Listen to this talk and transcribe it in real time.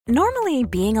Normally,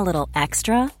 being a little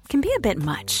extra can be a bit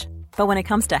much, but when it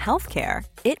comes to healthcare,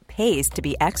 it pays to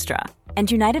be extra. And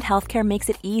United Healthcare makes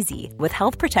it easy with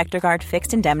Health Protector Guard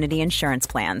fixed indemnity insurance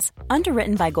plans.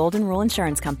 Underwritten by Golden Rule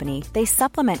Insurance Company, they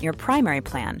supplement your primary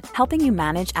plan, helping you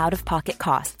manage out-of-pocket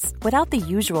costs without the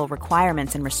usual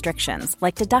requirements and restrictions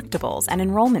like deductibles and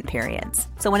enrollment periods.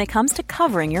 So when it comes to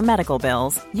covering your medical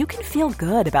bills, you can feel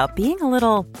good about being a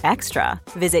little extra.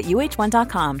 Visit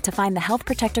uh1.com to find the Health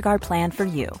Protector Guard plan for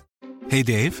you. Hey,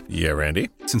 Dave. Yeah, Randy.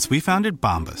 Since we founded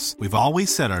Bombas, we've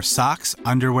always said our socks,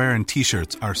 underwear, and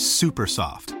T-shirts are super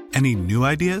soft. Any new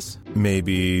ideas?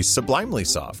 Maybe sublimely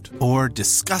soft. Or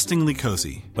disgustingly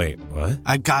cozy. Wait, what?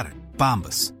 I got it.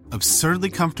 Bombas. Absurdly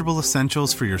comfortable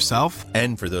essentials for yourself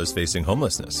and for those facing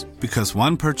homelessness. Because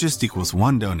one purchased equals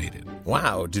one donated.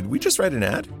 Wow, did we just write an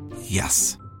ad?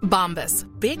 Yes. Bombas.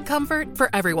 Big comfort for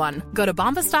everyone. Go to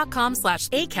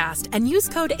bombas.com/ACAST and use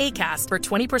code ACAST for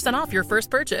 20% off your first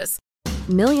purchase.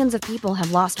 Millions of people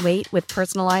have lost weight with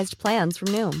personalized plans from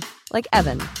Noom. Like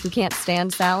Evan, who can't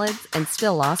stand salads and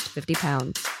still lost 50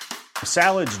 pounds.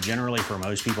 Salads generally for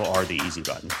most people are the easy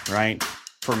button, right?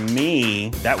 For me,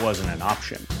 that wasn't an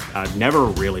option. I never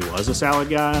really was a salad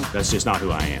guy. That's just not who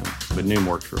I am. But Noom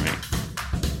worked for me.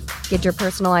 Get your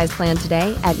personalized plan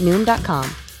today at Noom.com.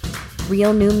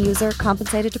 Real Noom user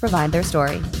compensated to provide their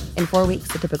story. In 4 weeks,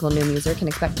 the typical Noom user can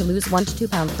expect to lose 1 to 2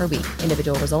 pounds per week.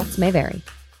 Individual results may vary.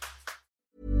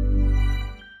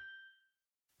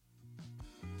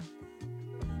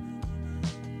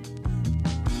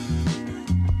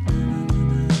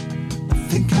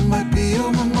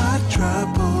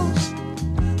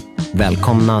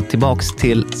 Välkomna tillbaks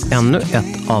till ännu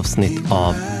ett avsnitt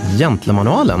av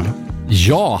Gentlemanualen.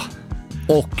 Ja,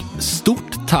 och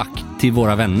stort tack till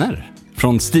våra vänner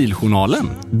från Stiljournalen.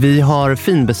 Vi har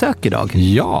finbesök idag.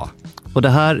 Ja. Och det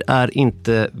här är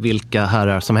inte vilka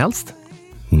herrar som helst.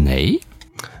 Nej.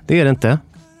 Det är det inte.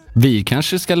 Vi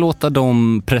kanske ska låta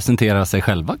dem presentera sig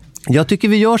själva. Jag tycker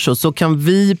vi gör så kan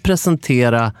vi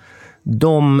presentera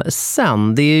dem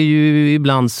sen. Det är ju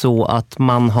ibland så att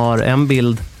man har en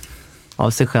bild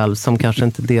av sig själv som kanske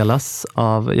inte delas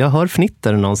av... Jag hör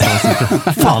fnitter någonstans.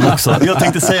 Fan också. Jag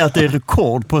tänkte säga att det är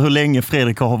rekord på hur länge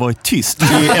Fredrik har varit tyst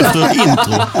efter ett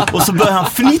intro. Och så börjar han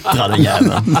fnittra, den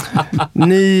jäveln.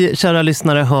 Ni, kära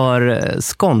lyssnare, hör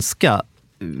skånska.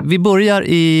 Vi börjar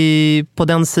på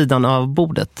den sidan av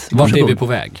bordet. Vart är vi på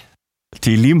väg?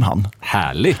 Till Limhamn.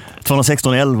 Härligt.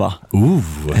 21611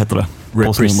 heter det.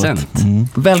 Represent.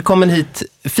 Välkommen hit,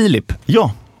 Filip.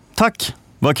 Ja, tack.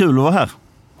 Vad kul att vara här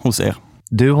hos er.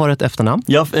 Du har ett efternamn?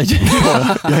 Ja,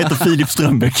 jag heter Filip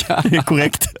Strömbäck. Det är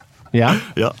korrekt. Ja.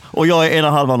 Och jag är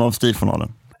ena halvan av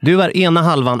Stiljournalen. Du är ena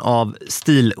halvan av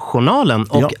Stiljournalen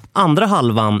och andra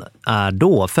halvan är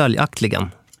då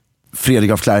följaktligen.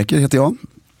 Fredrik af Klerker heter jag.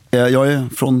 Jag är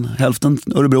från hälften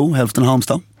Örebro, hälften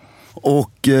Halmstad.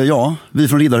 Och vi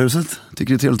från Riddarhuset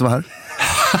tycker det är trevligt att vara här.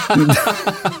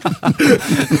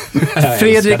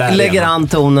 Fredrik lägger an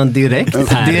tonen direkt.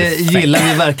 Det gillar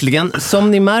vi verkligen.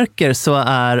 Som ni märker så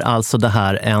är alltså det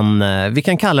här vi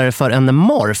kan kalla det för en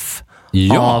morf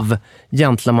av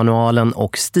Gentlemanualen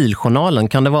och Stiljournalen.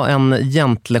 Kan det vara en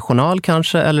gentlejournal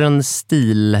kanske eller en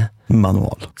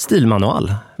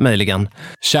stilmanual möjligen.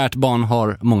 Kärt barn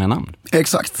har många namn.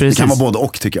 Exakt, precis. Det kan vara både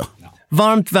och tycker jag.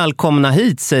 Varmt välkomna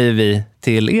hit säger vi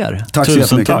till er. Tack så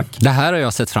jättemycket. Tack. Det här har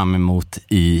jag sett fram emot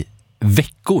i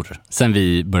veckor sen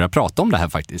vi började prata om det här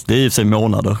faktiskt. Det är ju sig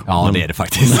månader. Ja, det är det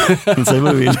faktiskt. Säg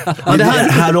vad du vill. Ja, det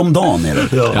här om dagen är det.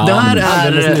 Ja,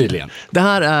 det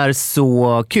här är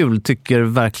så kul tycker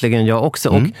verkligen jag också.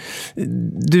 Och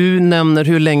du nämner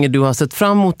hur länge du har sett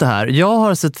fram emot det här. Jag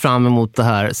har sett fram emot det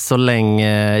här så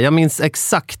länge. Jag minns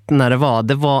exakt när det var.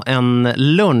 Det var en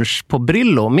lunch på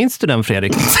Brillo. Minns du den,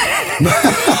 Fredrik?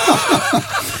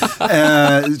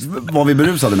 Var vi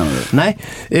berusade när vi? Nej.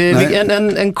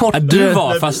 En kort... Du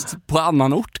var fast på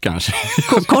annan ort kanske.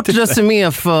 Kort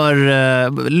resumé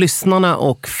för lyssnarna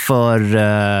och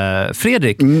för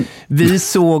Fredrik. Vi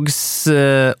sågs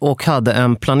och hade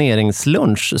en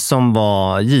planeringslunch som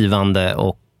var givande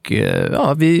och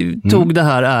vi tog det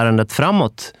här ärendet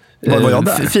framåt. Var jag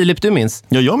där? Filip, du minns?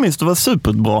 Ja, jag minns det var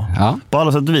superbra. Ja. På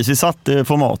alla sätt och vis. Vi satte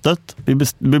formatet.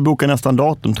 Vi bokade nästan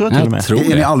datum, tror jag till och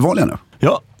med. Är ni allvarliga nu?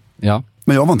 Ja.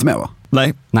 Men jag var inte med, va?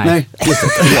 Nej.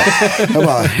 Jag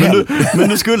bara, men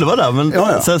du skulle vara där.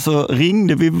 Men sen så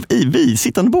ringde vi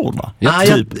sittande bord, va?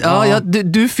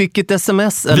 Du fick ett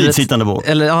sms. Vi sittande bord.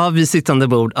 Vi sittande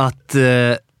bord. Att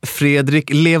Fredrik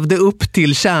levde upp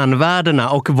till kärnvärdena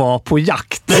och var på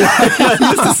jakt.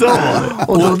 Just det, så.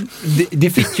 Och det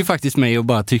fick ju faktiskt mig att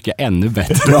bara tycka ännu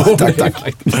bättre.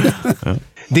 Tack.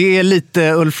 Det är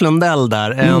lite Ulf Lundell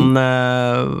där.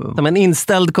 En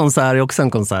inställd konsert är också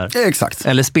en konsert. Exakt.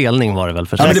 Eller spelning var det väl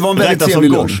för sig. Ja, men det var en väldigt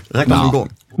trevlig lunch.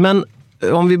 Men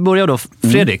om vi börjar då,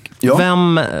 Fredrik,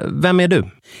 vem är du?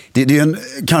 Det är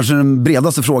kanske den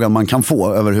bredaste frågan man kan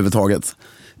få överhuvudtaget.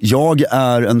 Jag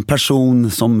är en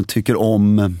person som tycker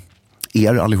om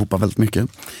er allihopa väldigt mycket.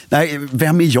 Nej,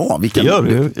 vem är jag? Det gör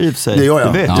du i och för sig. Det gör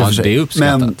jag. Det är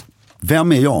uppskattat. Men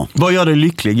vem är jag? Vad gör dig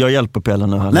lycklig? Jag hjälper Pelle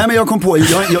nu här. Nej, men jag kom på,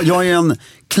 jag är en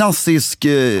klassisk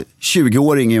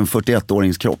 20-åring i en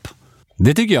 41-årings kropp.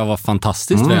 Det tycker jag var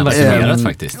fantastiskt välresonerat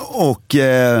faktiskt. Och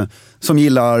som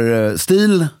gillar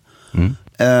stil,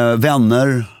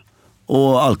 vänner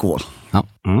och alkohol. Ja.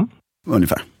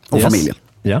 Ungefär. Och familjen.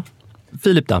 Ja.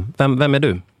 Filip då? Vem är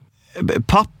du?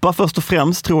 Pappa först och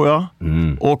främst tror jag.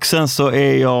 Och sen så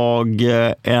är jag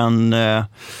en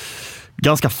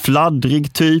ganska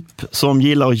fladdrig typ som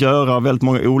gillar att göra väldigt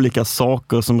många olika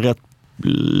saker, som rätt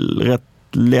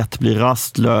lätt blir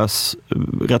rastlös,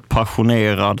 rätt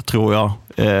passionerad tror jag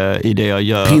i det jag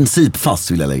gör.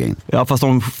 Principfast vill jag lägga in. Ja, fast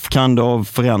de kan då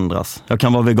förändras. Jag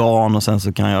kan vara vegan och sen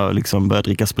så kan jag liksom börja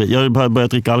dricka sprit. Jag började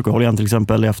dricka alkohol igen till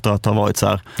exempel efter att ha varit så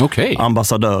här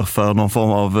ambassadör för någon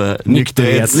form av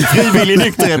frivillig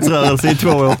nykterhetsrörelse i 2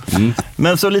 år.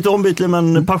 Men så lite ombytlig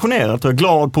men passionerad och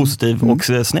glad, positiv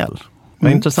och snäll.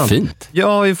 Vad intressant. Fint. Jag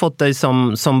har ju fått dig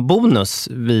som bonus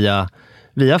via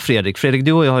Fredrik. Fredrik,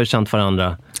 du och jag har ju känt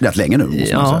varandra rätt länge nu,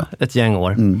 måste man säga. Ett gäng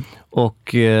år.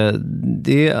 Och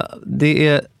det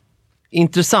är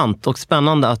intressant och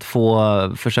spännande att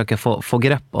försöka få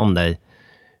grepp om dig.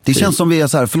 Det känns som vi är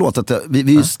så här, förlåt, att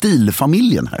vi är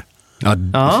stilfamiljen här. Ja,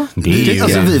 det är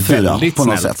alltså vi fyra på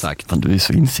något sätt. Sagt. Du är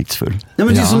så insiktsfull. Ja,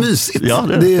 men det är så mysigt. Ja,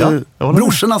 det är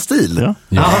brorsornas stil.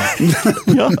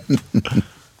 Ja.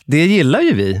 Det gillar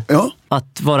ju vi. Ja.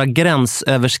 Att vara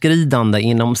gränsöverskridande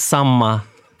inom samma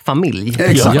familj.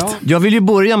 Exakt. Ja. Jag vill ju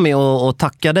börja med att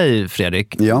tacka dig,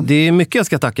 Fredrik. Ja. Det är mycket jag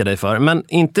ska tacka dig för. Men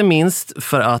inte minst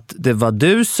för att det var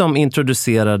du som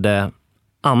introducerade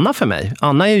Anna för mig.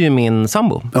 Anna är ju min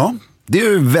sambo. Ja, det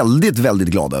är jag väldigt, väldigt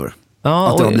glad över.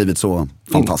 Ja, att det har blivit så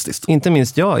fantastiskt. Inte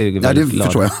minst jag är ju väldigt glad.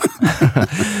 Förstår jag.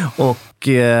 Och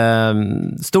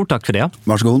stort tack för det.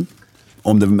 Varsågod.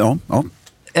 Ja.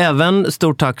 Även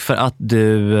stort tack för att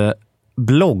du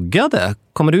bloggade.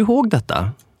 Kommer du ihåg detta?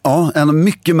 Ja, en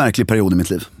mycket märklig period i mitt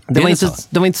liv. Det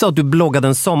var inte så att du bloggade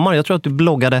en sommar. Jag tror att du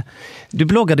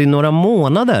bloggade i några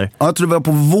månader. Ja, jag tror det var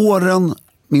på våren,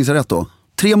 minns jag rätt då.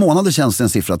 3 månader känns det en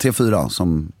siffra, 3-4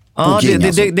 som... Ja,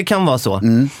 King, det kan vara så.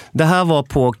 Det här var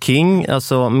på King,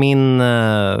 alltså min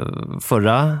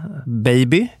förra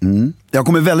baby. Jag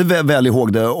kommer väldigt väl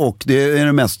ihåg det, och det är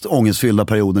den mest ångestfyllda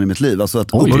perioden i mitt liv. Alltså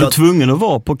att var du tvungen att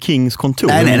vara på Kings kontor?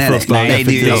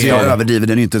 Nej, jag överdriver,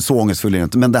 den är inte så ångestfull.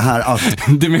 Men det här att...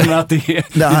 Du menar att det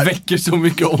väcker så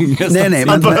mycket ångest? Nej,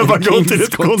 att bara gå till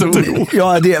ett kontor.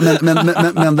 Ja,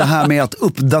 men det här med att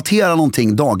uppdatera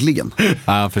någonting dagligen.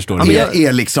 Ja, jag förstår. Det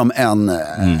är liksom en...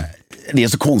 Det är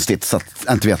så konstigt så att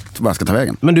jag inte vet var jag ska ta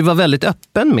vägen. Men du var väldigt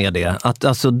öppen med det. Att,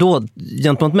 alltså, då,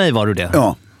 gentemot mig var du det.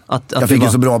 Ja, jag fick ju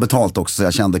så bra betalt också, så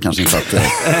jag kände kanske inte att,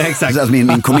 exakt. Att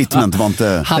min commitment var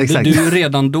inte... Hade du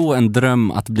redan då en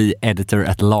dröm att bli editor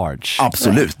at large?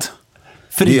 Absolut.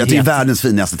 Frihet. Det är världens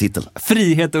finaste titel.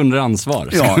 Frihet under ansvar,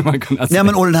 ja. Man kunna säga.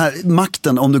 Nej, men och den här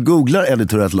makten, om du googlar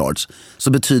editor at large,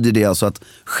 så betyder det alltså att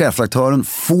chefredaktören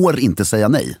får inte säga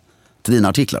nej till dina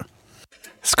artiklar.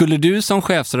 Skulle du som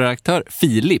chefsredaktör,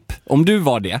 Filip, om du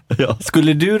var det,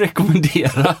 skulle du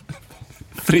rekommendera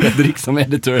Fredrik som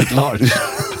editor at large?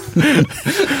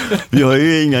 Vi har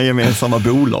ju inga gemensamma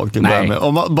bolag till början med.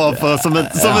 Bara för, som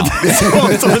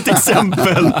ett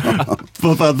exempel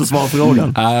för att besvara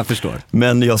frågan. Ja, jag förstår.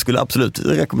 Men jag skulle absolut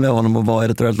rekommendera honom att vara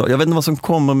editor at large. Jag vet inte vad som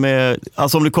kommer med...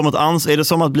 Alltså om det kommer är det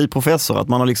som att bli professor? Att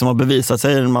man har bevisat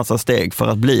sig en massa steg för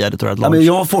att bli editor at large? Ja, men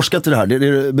jag har forskat i det här.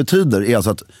 Det betyder är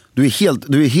alltså att du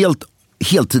är helt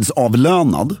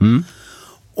heltidsavlönad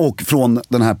och från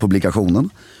den här publikationen.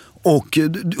 Och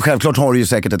självklart har du ju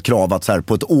säkert ett krav att så här,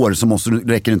 på ett år så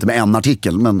räcker det inte med en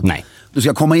artikel. Men du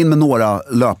ska komma in med några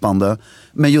löpande.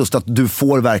 Men just att du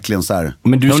får verkligen så här...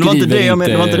 Men det var inte det jag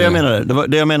menade.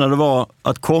 Det jag menade var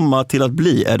att komma till att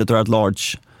bli editor at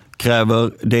large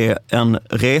kräver det en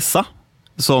resa.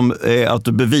 Som är att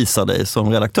du bevisar dig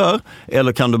som redaktör.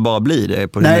 Eller kan du bara bli det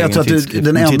på din egen jag tror att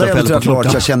den enda editor at large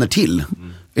jag känner till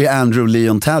är Andrew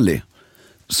Leon Talley.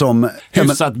 Som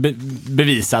hyfsat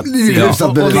bevisat.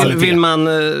 Vill man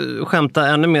skämta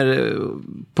ännu mer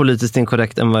politiskt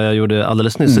inkorrekt än vad jag gjorde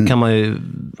alldeles nyss, så kan man ju,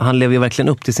 han lever ju verkligen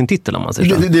upp till sin titel om man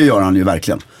säger så. Det gör han ju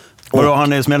verkligen. Och då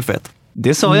han är smällfett.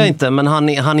 Det sa jag inte, men han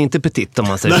är inte petit om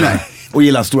man säger så. Nej. Och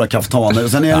gillar stora kaftaner.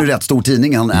 Sen är det en rätt stor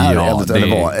tidning han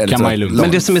är.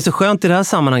 Men det som är så skönt i det här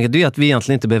sammanhanget är att vi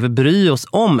egentligen inte behöver bry oss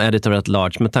om Editor at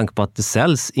Large med tanke på att det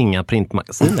säljs inga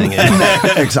printmagasin längre. Nej,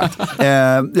 exakt.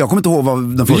 Jag kommer inte ihåg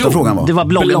vad den första frågan var. Det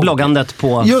var bloggandet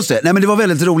på... Just det, nej men det var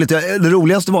väldigt roligt. Det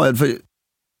roligaste var...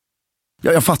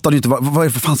 Jag fattade ju inte vad är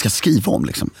det för fan ska jag skriva om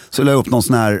liksom. Så jag la upp någon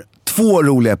sån här 2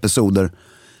 roliga episoder.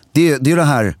 Det är det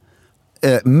här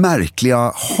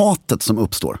märkliga hatet som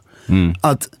uppstår.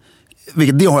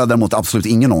 Det har jag däremot absolut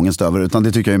ingen ångest över, utan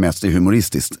det tycker jag mest är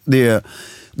humoristiskt.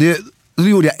 Då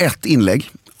gjorde jag ett inlägg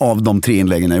av de 3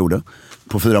 inläggen jag gjorde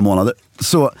på 4 månader.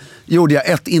 Så gjorde jag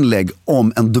ett inlägg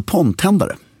om en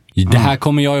DuPont-tändare. Det här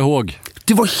kommer jag ihåg.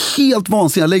 Det var helt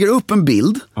vansinnigt. Jag lägger upp en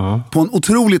bild på en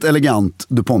otroligt elegant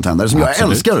DuPont-tändare som jag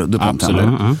älskar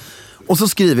DuPont-tändare. Och så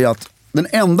skriver jag att den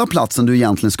enda platsen du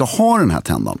egentligen ska ha den här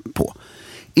tändaren på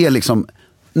är liksom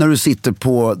när du sitter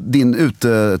på din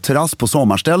uteterrass på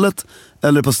sommarstället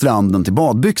eller på stranden till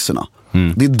badbyxorna.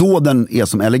 Det är då den är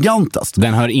som elegantast.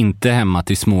 Den hör inte hemma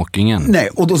till smokingen. Nej,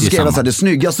 och då skrev jag så här, det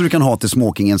snyggaste du kan ha till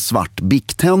smokingen, svart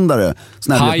bicktändare.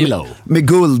 High-low. Med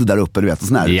guld där uppe, du vet.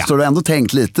 Sån här. Ja. Så du har ändå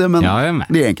tänkt lite, men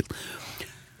det är enkelt.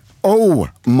 Oh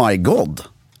my god.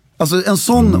 Alltså en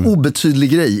sån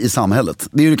obetydlig grej i samhället.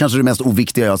 Det är ju kanske det mest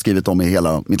oviktiga jag har skrivit om i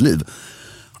hela mitt liv.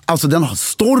 Alltså den har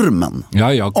stormen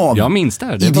av jag minns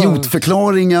det.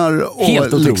 idiotförklaringar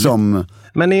och liksom...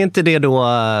 Men är inte det då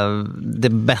det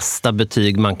bästa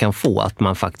betyg man kan få? Att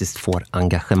man faktiskt får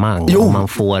engagemang. Jo. Och man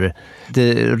får...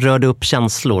 Det rörde upp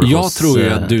känslor Jag hos tror ju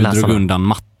att du läsarna. drog undan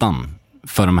mattan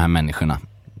för de här människorna.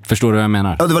 Förstår du vad jag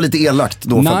menar? Ja, det var lite elakt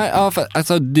då. Nej,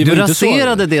 alltså, det du var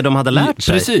raserade inte så... det de hade lärt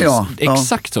sig. Precis,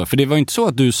 exakt så. För det var inte så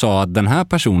att du sa att den här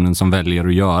personen som väljer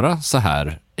att göra så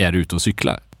här är ute och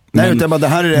cykla. Nej, utan bara det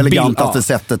här är det elegantaste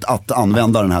sättet att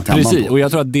använda den här tändaren. Precis, och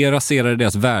jag tror att det raserade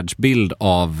deras världsbild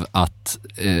av att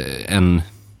en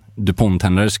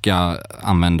DuPont-tändare ska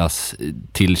användas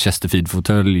till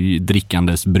Chesterfield-fåtölj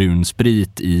drickandes brun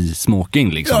sprit i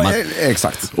smoking liksom. Ja,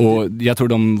 exakt. Och jag tror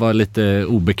de var lite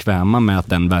obekväma med att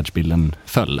den världsbilden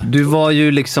föll. Du var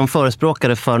ju liksom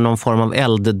förespråkare för någon form av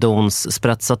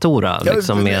elddons-sprezzatora.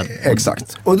 Liksom med...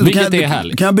 Exakt. Och vilket är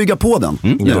härligt. Kan jag bygga på den?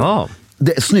 Ja.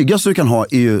 Det snyggaste du kan ha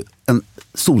är ju en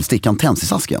solstickan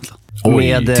tändstisask egentligen.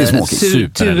 Med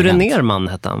Ture Nerman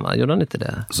hette han, va? Gjorde han inte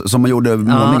det? Som man gjorde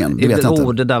målningen, det vet jag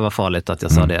inte. Det där var farligt att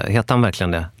jag sa det. Heter han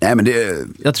verkligen det? Nej, men det...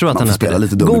 Jag tror att han spelar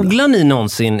lite det. Googlar ni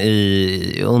någonsin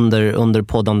under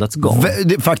poddandets gång?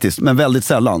 Faktiskt, men väldigt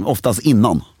sällan. Oftast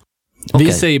innan.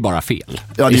 Vi säger bara fel.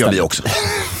 Ja, det gör vi också.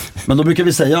 Men då brukar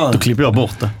vi säga... Då klipper jag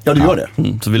bort det. Ja, du gör det.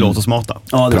 Så vi låter smarta.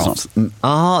 Ja, det är sant.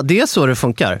 Det är så det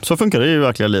funkar. Så funkar det i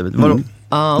verkliga livet.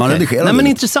 Man redigerar. Nej, men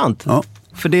intressant. Ja.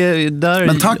 För det, där...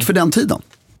 Men tack för den tiden.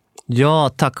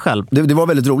 Ja, tack själv. Det var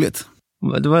väldigt roligt.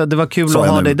 Det var kul att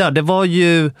ha dig där.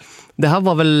 Det här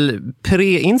var väl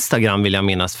pre-Instagram vill jag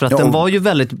minnas. För att den var ju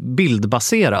väldigt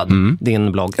bildbaserad,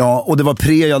 din blogg. Ja, och det var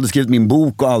jag hade skrivit min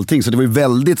bok och allting. Så det var ju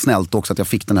väldigt snällt också att jag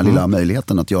fick den här lilla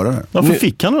möjligheten att göra det. Varför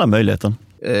fick han den här möjligheten?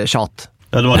 Tjat.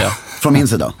 Ja, det var det. Från min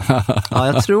sida. Ja,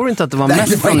 jag tror inte att det var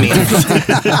mest från min.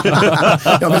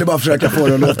 Jag ville bara försöka få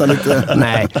det att låta lite...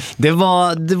 Nej, det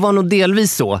var nog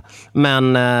delvis så.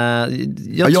 Men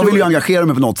jag ville ju engagera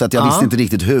mig på något sätt. Jag visste inte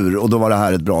riktigt hur. Och då var det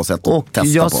här ett bra sätt att testa på. Och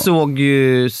jag såg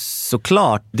ju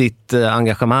såklart ditt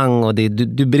engagemang. Och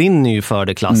du brinner ju för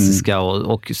det klassiska.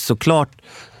 Och såklart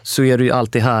så är det ju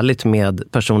alltid härligt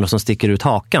med personer som sticker ut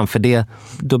hakan. För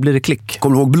då blir det klick.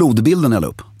 Kommer du ihåg blodbilden jag la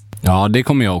upp? Ja, det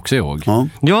kommer jag också ihåg.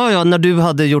 Ja, när du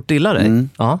hade gjort illa dig.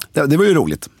 Ja. Det var ju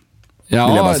roligt.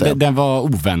 Ja, den var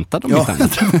oväntad om inte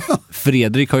annat.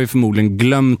 Fredrik har ju förmodligen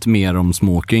glömt mer om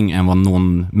smoking än vad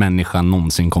någon människa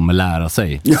någonsin kommer lära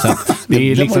sig. Ja, så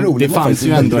det är liksom, det fanns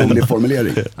ju ändå en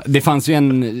formulering. Det fanns ju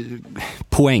en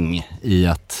poäng i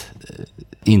att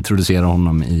introducera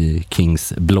honom i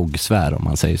Kings bloggsfär, om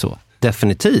man säger så.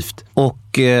 Definitivt.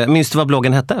 Och minns du vad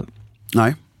bloggen hette?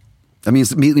 Nej. Jag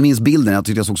minns bilden, jag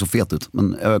tyckte jag såg så fet ut.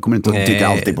 Men jag kommer inte att tycka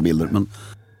alltid på bilder. Men...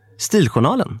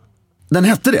 Stiljournalen. Den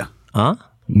hette det? Ja.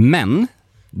 Men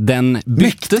den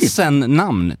bytte sen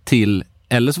namn till,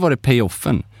 eller så var det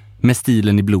payoffen, med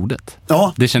stilen i blodet.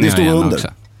 Ja, det känner det jag stod igen under. också.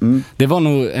 Det var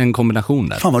nog en kombination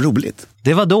där. Fan vad roligt.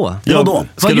 Det var då.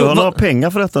 Ska du ha några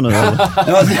pengar för detta nu?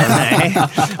 Nej.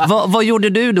 Vad gjorde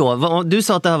du då? Du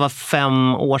sa att det här var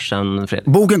 5 år sedan,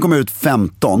 Fredrik. Boken kom ut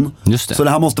 15. Just det. Så det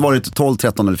här måste varit 12,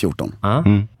 13 eller 14.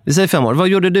 Vi säger 5 år. Vad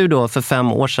gjorde du då för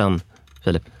 5 år sedan,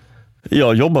 Filip?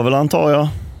 Jag jobbar väl, antar jag.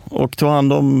 Och tog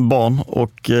hand om barn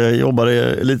och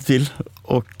jobbade lite till.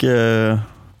 Och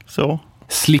så.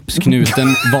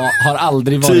 Slipsknuten har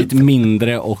aldrig varit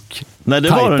mindre och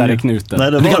tajtare knuten.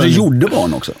 Nej, du kanske gjorde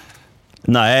barn också?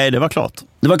 Nej, det var klart.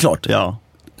 Det var klart? Ja.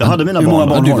 Jag hade mina Hur många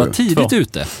barn du har var du? tidigt 2.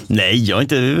 ute. Nej, jag är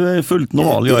inte fullt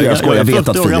normal. Jag vet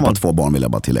att Filip har gammal. 2 barn, vill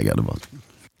jag bara tillägga. Det var.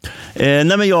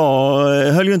 Nej, men jag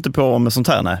höll ju inte på med sånt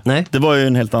här. Nej. Det var ju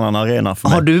en helt annan arena för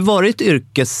mig. Har du varit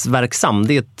yrkesverksam?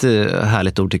 Det är ett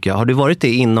härligt ord tycker jag. Har du varit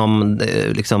det inom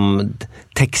liksom,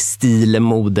 textil,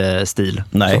 modestil?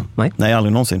 Nej. Nej,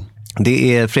 aldrig någonsin.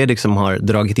 Det är Fredrik som har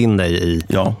dragit in dig i...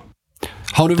 Ja.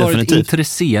 Har du varit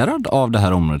intresserad av det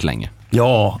här området länge?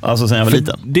 Ja, alltså sen jag var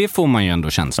liten. Det får man ju ändå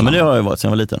känslan. Ja, men det har jag varit sen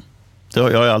jag var liten.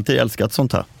 Jag har alltid älskat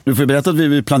sånt här. Du får berätta att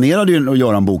vi planerade ju att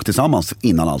göra en bok tillsammans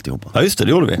innan alltihopa. Ja, just det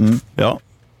gjorde vi. Ja.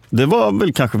 Det var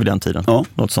väl kanske vid den tiden. Ja.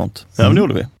 Något sånt. Ja, men det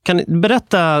gjorde vi. Kan du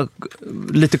berätta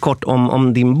lite kort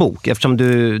om din bok? Eftersom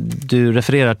du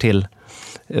refererar till...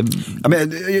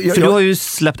 För du har ju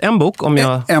släppt en bok.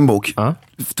 En bok.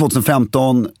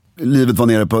 2015... Livet var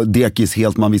nere på dekis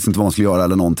helt, man visste inte vad man skulle göra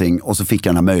eller någonting. Och så fick jag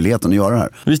den här möjligheten att göra det här.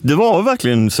 Visst, det var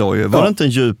verkligen så ju. Var det inte en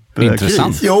djup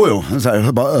intressant kris? Jo, så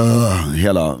här, bara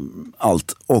hela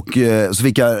allt. Och så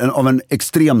fick jag av en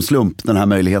extrem slump den här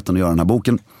möjligheten att göra den här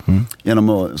boken.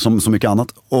 Genom som så mycket annat.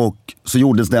 Och så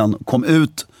gjordes den, kom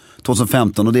ut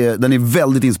 2015 och den är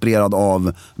väldigt inspirerad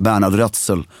av Bernhard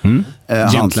Rötzl.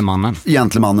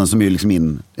 Gentlemannen som är liksom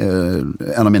en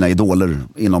av mina idoler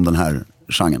inom den här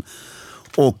genren.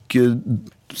 Och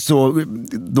så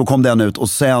då kom den ut och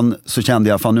sen så kände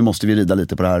jag, fan nu måste vi rida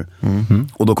lite på det här.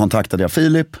 Och då kontaktade jag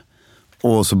Filip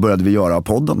och så började vi göra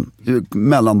podden.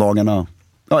 Mellandagarna,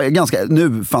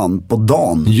 nu fan på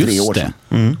dagen, 3 år sedan.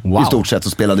 Wow. I stort sett så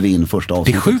spelade vi in första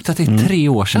avsnittet. Det är sjukt att det är 3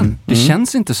 år sedan. Det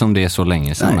känns inte som det är så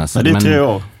länge sedan. Nej, men det är 3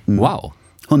 år. Wow.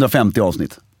 150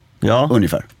 avsnitt,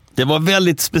 ungefär. Det var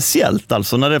väldigt speciellt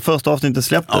alltså när det första avsnittet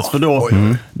släpptes. För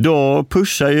då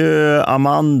pushar ju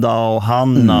Amanda och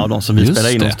Hanna och de som vi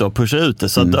spelade in oss då pushar ut det.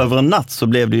 Så att över en natt så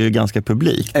blev det ju ganska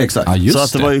publikt. Exakt. Så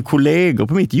att det var ju kollegor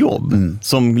på mitt jobb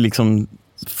som liksom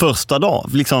första dag,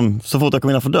 liksom så fort jag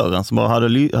kom innanför dörren så bara hade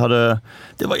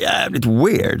det var jävligt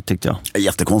weird tyckte jag.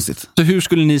 Jättekonstigt. Så hur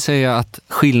skulle ni säga att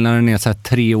skillnaden är så här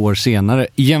 3 år senare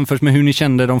jämfört med hur ni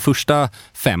kände de första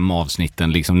 5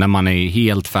 avsnitten liksom när man är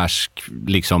helt färsk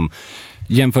liksom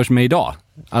jämfört med idag?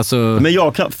 Alltså... Men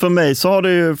för mig så har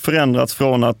det ju förändrats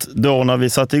från att då när vi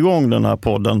satte igång den här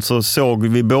podden så såg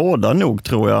vi båda nog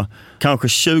tror jag kanske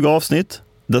 20 avsnitt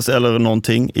eller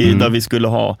någonting där vi skulle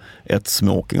ha ett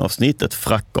smokingavsnitt, ett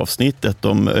frackavsnitt, ett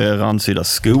om randsydda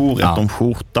skor, ett om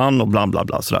skjortan och bla bla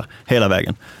bla sådär, hela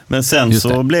vägen. Men sen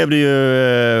så blev det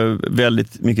ju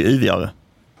väldigt mycket yvigare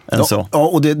än så. Ja,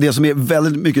 och det som är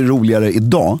väldigt mycket roligare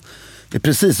idag är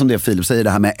precis som det Filip säger, det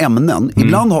här med ämnen.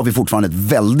 Ibland har vi fortfarande ett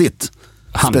väldigt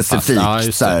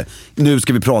specifikt så här, nu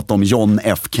ska vi prata om John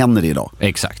F. Kennedy idag.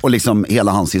 Exakt. Och liksom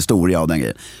hela hans historia och den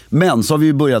grejen. Men så har vi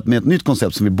ju börjat med ett nytt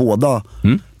koncept som vi båda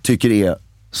tycker är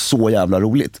så jävla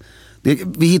roligt.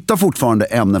 Vi hittar fortfarande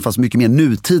ämnen fast mycket mer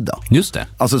nutida. Just det.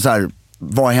 Alltså så här,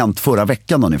 vad har hänt förra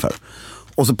veckan ungefär?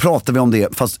 Och så pratar vi om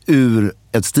det fast ur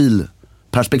ett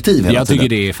stilperspektiv hela Jag tiden.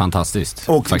 tycker det är fantastiskt.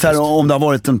 Och så här, om det har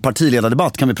varit en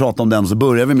partiledardebatt kan vi prata om den, så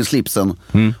börjar vi med slipsen.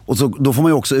 Och så, då får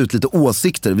man ju också ut lite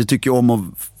åsikter. Vi tycker om att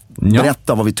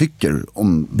berätta vad vi tycker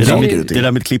om det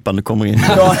där med klippande kommer in.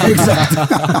 Ja, exakt.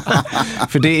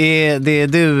 För det är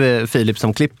du, Filip,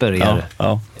 som klipper er.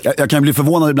 Ja. Jag kan bli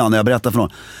förvånad ibland när jag berättar för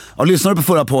någon. Jag lyssnade på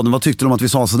förra podden, vad tyckte de att vi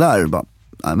sa sådär? Bara,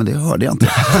 nej, men det hörde jag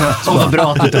inte. Så vad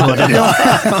bra att du hörde det.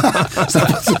 Så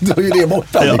då är det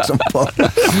borta liksom.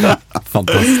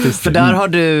 Fantastiskt. För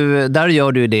där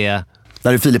gör du det.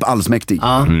 Där är Filip allsmäktig.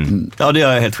 Ja, det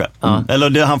gör jag helt själv.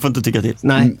 Eller han får inte tycka till.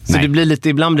 Nej, så det blir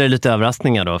ibland blir det lite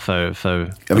överraskningar då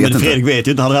för... Jag vet inte. Fredrik vet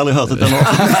ju inte, han har aldrig hört det.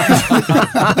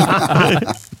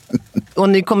 Och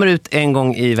ni kommer ut en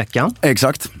gång i veckan.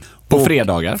 Exakt. På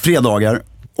fredagar. Fredagar.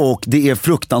 Och det är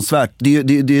fruktansvärt. Det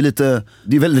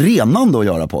är väl renande att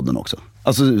göra podden också.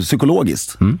 Alltså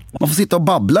psykologiskt. Man får sitta och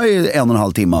babbla i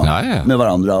 1,5 timme med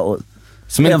varandra. Och,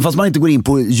 även fast man inte går in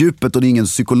på djupet och det är ingen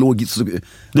psykologisk...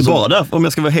 Det är bara därför, om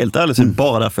jag ska vara helt ärlig, så är det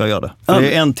bara därför jag gör det. För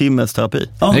det är 1 timmes terapi.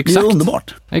 Ja, exakt. Det är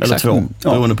underbart. Exakt. Eller 2,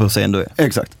 beroende på hur sen du är.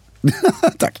 Exakt.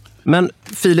 Tack. Men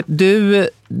Filip,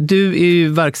 du är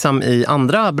ju verksam i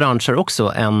andra branscher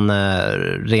också än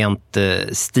rent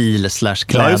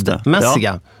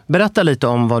stil/klädmässiga. Berätta lite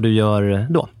om vad du gör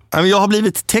då. Jag har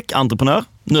blivit tech-entreprenör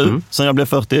nu, sen jag blev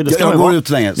 40. Det ska jag går ut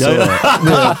länge. Så. Jag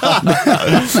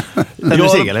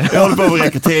håller på med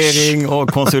rekrytering och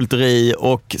konsulteri,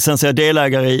 och sen så är jag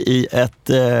delägare i ett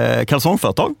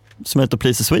kalsongföretag som heter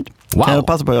Please Swede. Wow. Kan jag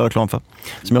passa på att göra reklam för.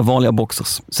 Som gör vanliga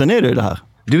boxers. Sen är det ju det här.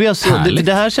 Du är alltså,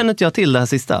 det här känner inte jag till, det här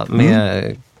sista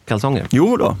med kalsonger?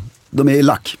 Jo då. De är i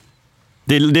lack.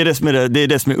 Det är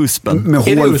det som är uspen. Med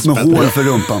hål för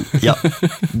rumpan. Ja.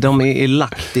 De är i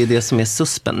lack, det är det som är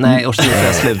suspen. Nej, och så får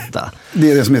jag sluta.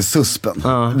 Det är det som är suspen.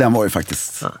 Den var ju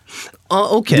faktiskt...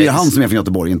 Okay. Det är han som är från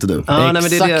Göteborg, inte du. Exakt nej, men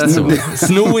det är det. så.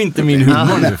 Sno inte min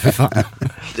humor nu, för fan.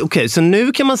 Okej, så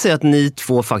nu kan man säga att ni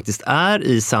två faktiskt är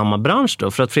i samma bransch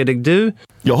då. För att Fredrik, du...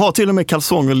 Jag har till och med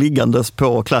kalsonger liggandes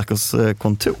på Klerkers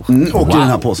kontor. Och i den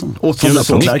här påsen. Och som det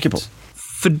står Klerker på.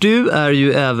 För du är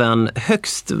ju även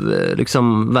högst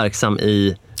liksom, verksam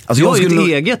i... Alltså, du har ju ett nog...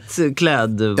 eget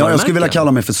klädvarumärke. Ja, jag skulle vilja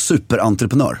kalla mig för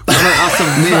superentreprenör. Alltså,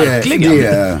 verkligen. Det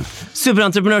är...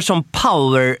 Superentreprenör som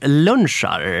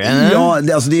powerlunchar. Ja,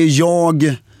 det är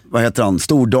jag, vad heter han,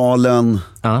 Stordalen,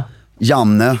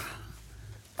 Janne.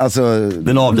 Alltså,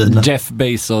 den avlidna. Jeff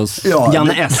Bezos. Ja,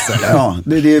 Janne S. Ja,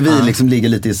 det är vi liksom ligger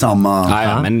lite i samma...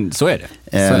 Ja, men så är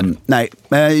det.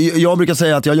 Nej, jag brukar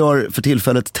säga att jag gör för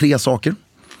tillfället 3 saker.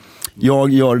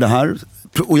 Jag gör det här,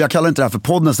 och jag kallar inte det här för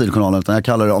podden Stilkanalen, utan jag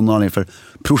kallar det om någon anledning för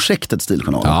projektet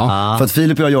Stilkanalen. Ja. För att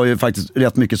Filip och jag gör ju faktiskt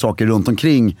rätt mycket saker runt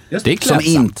omkring som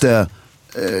inte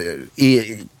är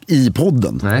i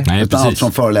podden. Nej, utan allt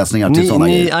från föreläsningar till sådana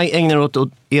grejer. Ni ägnar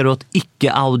er åt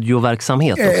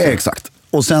icke-audioverksamhet också. Exakt.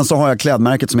 Och sen så har jag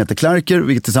klädmärket som heter Klerker,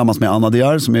 vilket tillsammans med Anna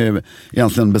Diar som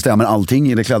egentligen bestämmer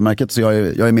allting i det klädmärket. Så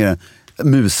jag är mer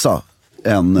musa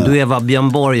än... Du är vad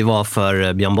Björn Borg var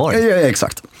för Björn Borg. Ja,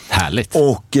 exakt. Härligt.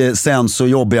 Och sen så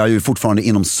jobbar jag ju fortfarande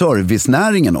inom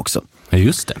servicenäringen också. Ja,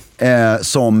 just det.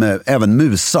 Som även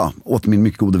musa åt min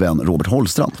mycket gode vän Robert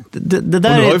Holstrand. Det där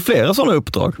och du har ju flera sådana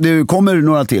uppdrag. Det kommer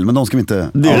några till, men de ska vi inte...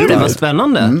 Det var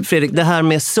spännande. Fredrik, det här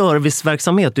med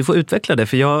serviceverksamhet, du får utveckla det.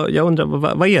 För jag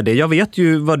undrar, vad är det? Jag vet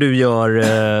ju vad du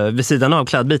gör vid sidan av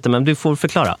klädbiten, men du får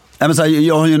förklara.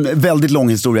 Jag har ju en väldigt lång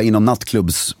historia inom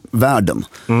nattklubbsvärlden.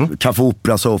 Café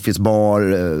Opera, Sofis bar,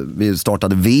 vi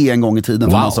startade V en gång i tiden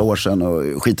för en massa år sedan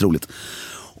och skitroligt.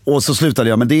 Och så slutade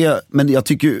jag med det, men jag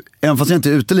tycker, även fast jag inte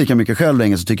är ute lika mycket själv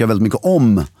längre, så tycker jag väldigt mycket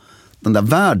om den där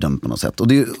världen på något sätt.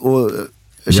 Och jag har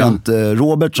känt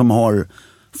Robert som har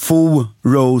Fo,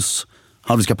 Rose,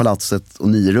 Halviska palatset och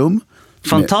 9 rum.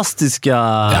 Fantastiska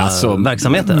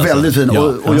verksamheter. Alltså. Väldigt fin.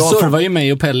 Ja. Och jag servar ju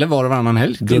mig och Pelle var och varannan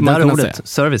helg. Det är där ordet,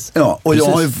 service. Ja, och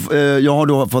jag har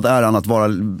då fått äran att vara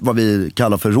vad vi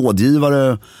kallar för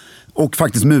rådgivare och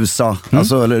faktiskt musa,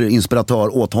 alltså, eller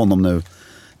inspiratör åt honom nu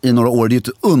i några år. Det är ett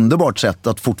underbart sätt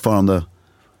att fortfarande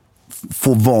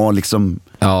få vara liksom,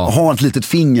 ha ett litet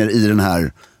finger i den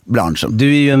här branschen. Du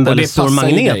är ju en väldigt stor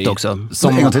magnet också.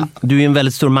 Du är ju en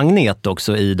väldigt stor magnet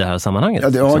också i det här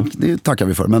sammanhanget. Ja, det tackar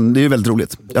vi för, men det är ju väldigt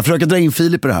roligt. Jag försöker dra in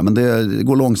Filip i det här, men det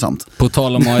går långsamt. På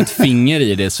tal om att ha ett finger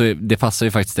i det, så det passar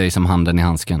ju faktiskt dig som handen i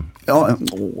handsken. Ja,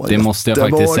 det måste jag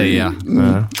faktiskt säga.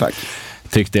 Tack.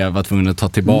 Tyckte jag var tvungen att ta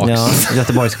tillbaka. Ja,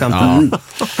 Göteborgsskämten.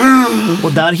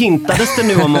 Och där hintades det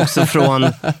nu om också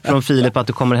från Filip att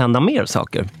det kommer hända mer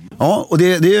saker. Ja, och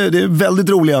det är väldigt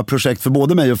roliga projekt för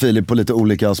både mig och Filip på lite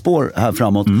olika spår här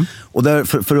framåt. Och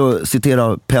där, för att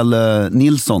citera Pelle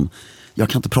Nilsson, jag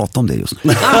kan inte prata om det just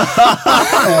nu.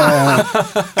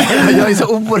 Jag är så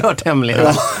oerhört hemlig.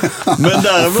 Men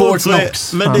däremot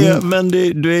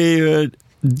du är ju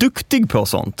duktig på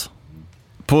sånt.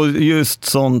 På just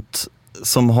sånt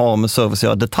som har med service att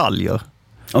göra, detaljer.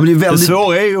 Ja, men det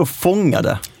svåra är ju att fånga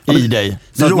det i dig.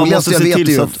 Så det roligaste jag vet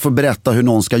är ju att få berätta hur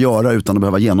någon ska göra utan att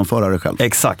behöva genomföra det själv.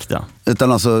 Exakt, ja.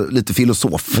 Utan alltså lite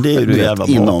filosof. Men det är ju du jävla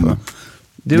bra på.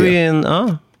 Du är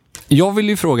en, Jag vill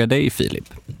ju fråga dig, Filip.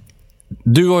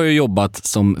 Du har ju jobbat,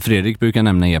 som Fredrik brukar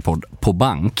nämna i er podd, på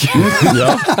bank.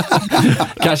 Ja.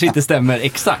 Kanske inte stämmer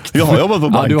exakt. Jag har jobbat på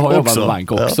bank. Ja, du har också. jobbat på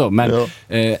bank också. Men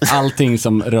allting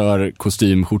som rör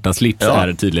kostym, skjorta, slips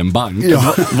är tydligen bank.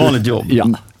 Ja, vanligt jobb. Ja.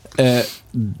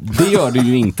 Det gör du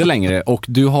ju inte längre, och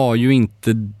du har ju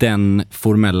inte den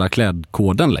formella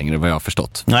klädkoden längre, vad jag har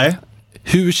förstått. Nej.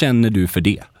 Hur känner du för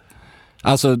det?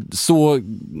 Alltså, så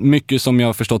mycket som jag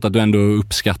har förstått att du ändå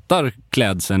uppskattar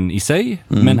klädseln i sig,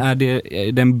 men är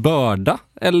det en börda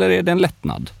eller är det en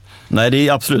lättnad? Nej, det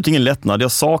är absolut ingen lättnad.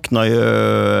 Jag saknar ju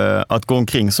att gå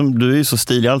omkring som du är ju så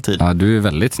stilig alltid. Ja, du är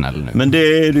väldigt snäll nu. Men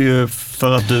det är du ju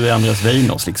för att du är Andreas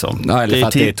Weiners liksom. Ja, eller för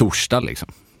att det är torsdag liksom.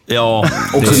 Ja,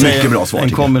 också mycket bra svar.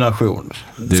 En kombination.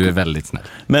 Du är väldigt snäll.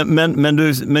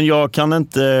 Men jag kan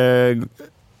inte...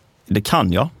 Det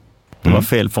kan jag. Det var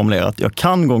fel formulerat. Jag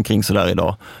kan gå omkring så där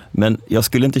idag. Men jag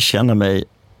skulle inte känna mig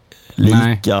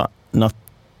lika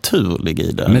naturlig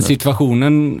i det. Men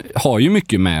situationen har ju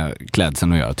mycket med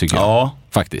klädseln att göra, tycker jag. Ja.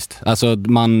 Faktiskt. Alltså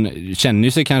man känner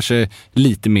sig kanske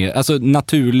lite mer... Alltså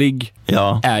naturlig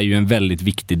är ju en väldigt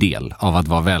viktig del av att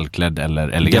vara välklädd eller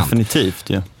elegant. Definitivt,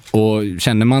 ja. Och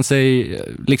känner man sig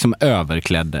liksom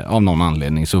överklädd av någon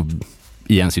anledning, så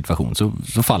i en situation så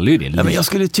faller ju det. Ja, men jag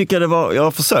skulle tycka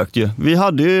jag försökte ju. Vi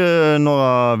hade ju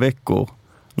några veckor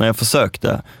när jag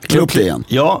försökte. Igen.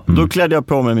 Ja, då klädde jag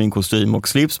på mig min kostym och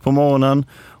slips på morgonen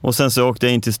och sen så åkte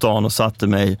jag in till stan och satte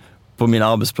mig på min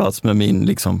arbetsplats med min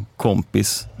liksom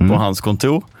kompis på hans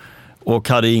kontor och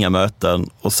hade inga möten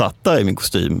och satt där i min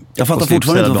kostym. Jag fattar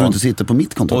fortfarande inte varför du inte sitter på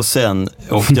mitt kontor. Och sen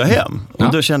åkte jag hem.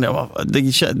 Och då kände jag,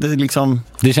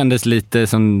 det kändes lite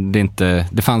som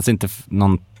det fanns inte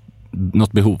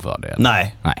något behov av det.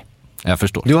 Nej. Jag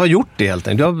förstår. Du har gjort det helt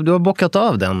enkelt. Du har bockat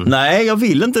av den. Nej, jag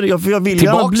vill inte det. Jag vill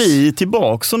gärna bli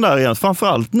tillbaka sån där igen.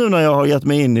 Framförallt nu när jag har gett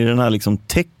mig in i den här liksom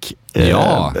tech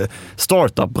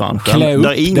startup-branschen.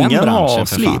 Där ingen har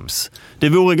slips. Det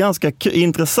vore ganska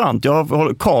intressant.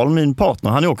 Carl, min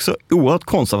partner, han är också oerhört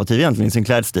konservativ egentligen i sin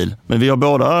klädstil. Men vi har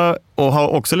båda, och har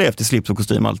också levt i slips och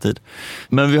kostym alltid.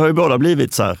 Men vi har ju båda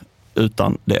blivit så här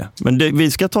utan det. Men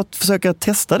vi ska försöka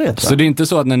testa det. Så det är inte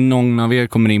så att när någon av er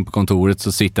kommer in på kontoret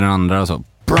så sitter den andra och så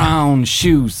brown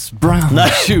shoes.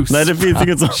 Nej, det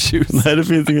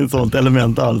finns inget sånt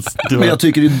element alls. Men jag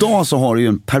tycker idag så har du ju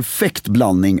en perfekt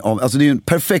blandning av, alltså det är ju en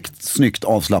perfekt snyggt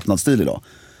avslappnad stil idag.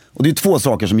 Och det är 2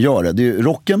 saker som gör det. Det är ju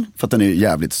rocken, för att den är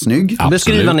jävligt snygg.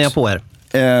 Beskriva när jag på er.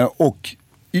 Och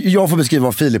jag får beskriva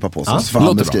vad Filip har på sig. Så får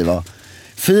han beskriva.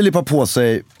 Filip har på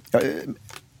sig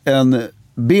en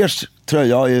beige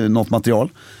tröja i något material.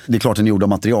 Det är klart den är gjord av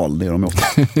material, det är de också.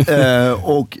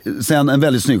 Och sen en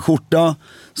väldigt snygg skjorta,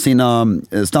 sina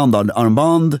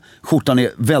standardarmband. Skjortan är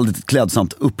väldigt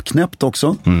klädsamt uppknäppt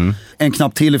också. En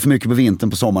knapp till är för mycket på vintern,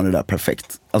 på sommaren är det där perfekt.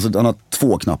 Alltså den har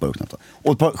 2 knappar uppknäppta.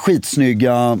 Och ett par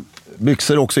skitsnygga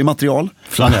byxor också i material.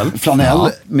 Flanell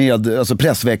med alltså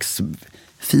pressväx.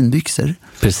 Finbyxor.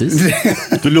 Precis.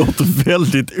 Du låter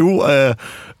väldigt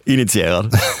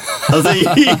initierad. Alltså,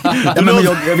 men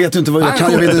jag vet ju inte vad jag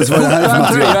kan. Jag vet inte vad det här är för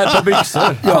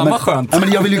material. Vad skönt.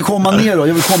 Men jag vill ju komma ner då.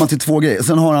 Jag vill komma till 2 grejer.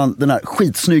 Sen har han den här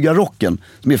skitsnygga rocken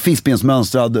med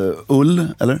fiskbensmönstrad ull,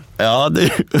 eller? Ja, det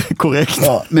är korrekt.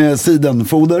 Ja, med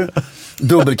sidenfoder,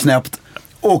 dubbelknäppt.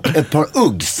 Och ett par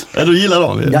Uggs. Ja, du gillar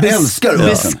dem. Jag älskar Uggsen.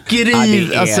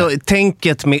 Beskriv alltså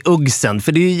tänket med Uggsen.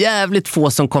 För det är ju jävligt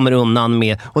få som kommer undan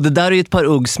med. Och det där är ju ett par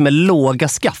Uggs med låga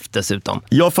skaft dessutom.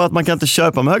 Ja, för att man kan inte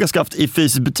köpa med höga skaft i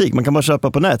fysisk butik. Man kan bara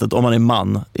köpa på nätet om man är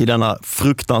man i denna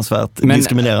fruktansvärt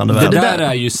diskriminerande värld. Det där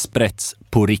är ju sprätts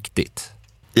på riktigt.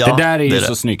 Ja, det där är ju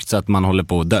så snyggt så att man håller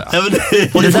på att dö. Ja,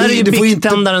 och det där är ju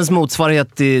bicktändarens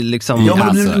motsvarighet till liksom...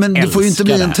 Ja, men det får ju inte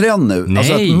bli en trend nu. Nej.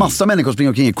 Alltså att massa människor springer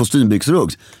omkring i kostymbyxor och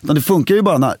Uggs. Utan det funkar ju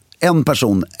bara när en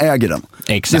person äger den.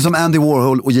 Exakt. Det är som Andy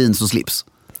Warhol och jeans och slips.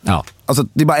 Ja. Alltså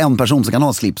det är bara en person som kan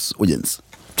ha slips och jeans.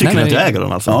 Tycker du att du äger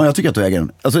den alltså? Ja, jag tycker att du äger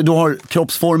den. Alltså du har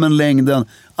kroppsformen, längden,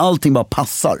 allting bara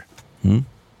passar.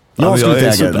 Jag skulle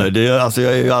inte äga den.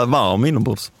 Jag är varm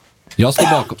inombords. Jag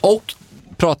står bakom. Och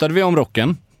pratade vi om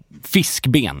rocken?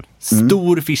 Fiskben.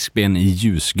 Stor fiskben i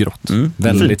ljusgrått.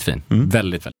 Väldigt fin.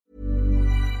 Väldigt.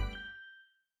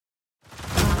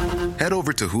 Head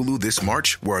over to Hulu this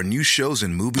March, where our new shows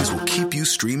and movies will keep you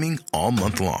streaming all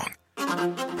month long.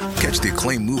 Catch the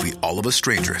acclaimed movie All of Us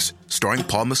Strangers, starring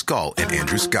Paul Mescal and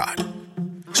Andrew Scott.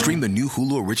 Stream the new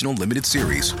Hulu original limited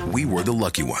series We Were the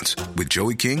Lucky Ones with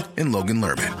Joey King and Logan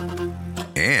Lerman.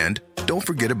 And don't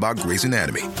forget about Grey's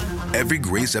Anatomy. Every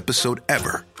Grey's episode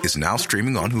ever is now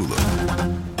streaming on Hulu.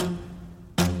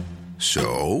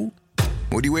 So,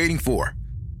 what are you waiting for?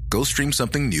 Go stream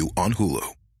something new on Hulu.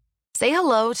 Say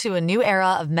hello to a new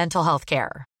era of mental health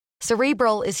care.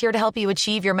 Cerebral is here to help you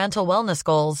achieve your mental wellness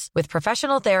goals with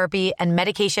professional therapy and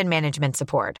medication management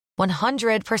support.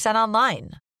 100%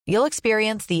 online. You'll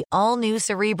experience the all-new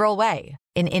Cerebral Way,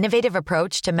 an innovative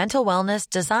approach to mental wellness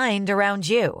designed around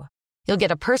you. You'll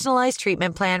get a personalized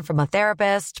treatment plan from a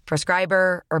therapist,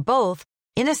 prescriber, or both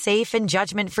in a safe and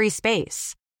judgment-free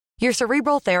space. Your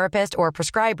Cerebral therapist or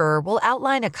prescriber will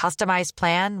outline a customized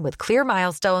plan with clear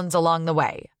milestones along the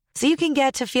way, so you can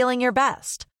get to feeling your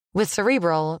best. With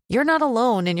Cerebral, you're not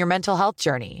alone in your mental health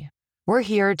journey. We're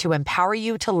here to empower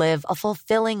you to live a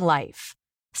fulfilling life.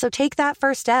 So take that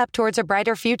first step towards a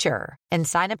brighter future and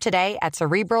sign up today at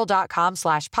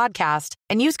Cerebral.com/podcast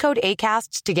and use code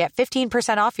ACAST to get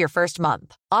 15% off your first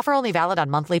month. Offer only valid on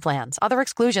monthly plans. Other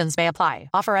exclusions may apply.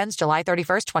 Offer ends July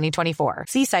 31st, 2024.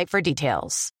 See site for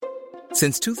details.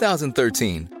 Since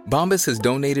 2013, Bombas has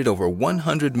donated over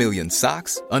 100 million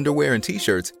socks, underwear, and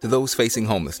T-shirts to those facing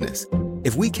homelessness.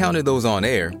 If we counted those on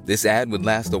air, this ad would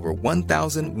last over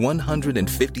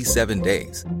 1,157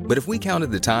 days. But if we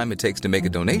counted the time it takes to make a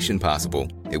donation possible,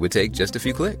 it would take just a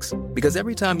few clicks. Because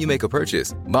every time you make a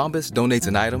purchase, Bombas donates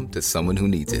an item to someone who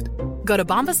needs it. Go to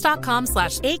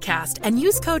bombas.com/ACAST and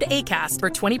use code ACAST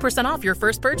for 20% off your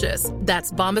first purchase.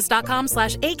 That's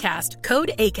bombas.com/ACAST,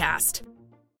 code ACAST.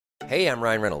 Hey, I'm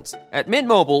Ryan Reynolds. At Mint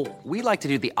Mobile, we like to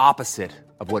do the opposite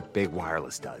of what Big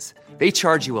Wireless does. They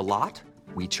charge you a lot,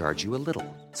 we charge you a little.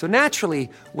 So naturally,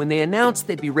 when they announced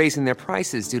they'd be raising their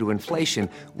prices due to inflation,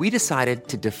 we decided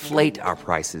to deflate our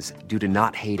prices due to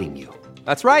not hating you.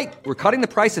 That's right. We're cutting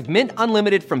the price of Mint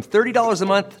Unlimited from $30 a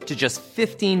month to just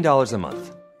 $15 a month.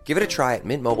 Give it a try at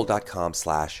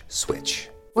mintmobile.com/switch.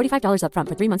 $45 up front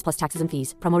for 3 months plus taxes and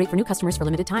fees. Promo rate for new customers for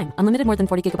limited time. Unlimited more than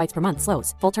 40 gigabytes per month.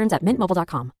 Slows full terms at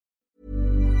mintmobile.com.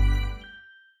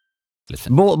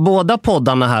 Båda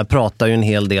poddarna här pratar ju en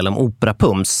hel del om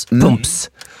operapumps.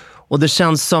 Och det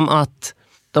känns som att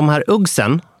de här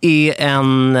uggsen är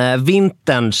en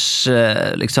vinterns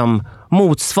liksom,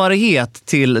 motsvarighet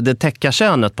till det täcka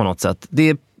könet på något sätt.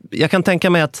 Jag kan tänka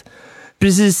mig att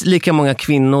precis lika många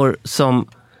kvinnor som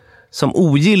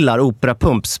ogillar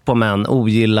operapumps på män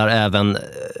ogillar även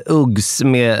uggs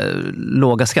med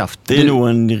låga skaft. Det är nog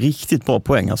en riktigt bra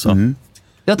poäng alltså.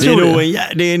 Jag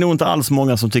tror det är nog inte alls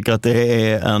många som tycker att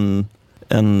det är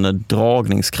en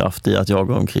dragningskraft i att jag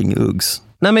går omkring uggs.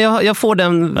 Nej, men jag får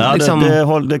den liksom,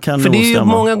 det kan för nog det är ju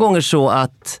stämma. många gånger så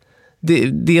att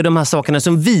det är de här sakerna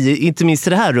som vi, inte minst i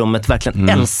det här rummet, verkligen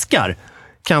älskar,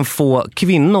 kan få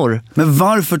kvinnor. Men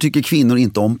varför tycker kvinnor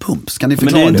inte om pumps? Kan ni Men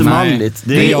förklara det är inte det? manligt.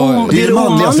 Det är det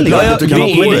manligaste plagget du kan ha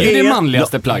på dig. Det är det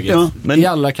manligaste plagget. Men i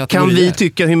alla kategorier. Kan vi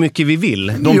tycka hur mycket vi vill?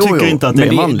 De tycker inte att det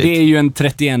är manligt. Det är ju en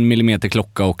 31 mm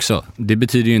klocka också. Det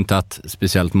betyder ju inte att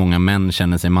speciellt många män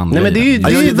känner sig manliga. Nej,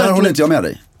 men där håller inte jag med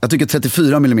dig. Jag tycker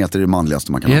 34 mm är det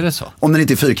manligaste man kan ha. Är det så? Om den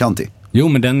inte är fyrkantig. Jo,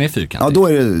 men den är fyrkantig. Ja, då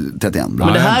är det 31.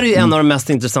 Men det här är ju en av de mest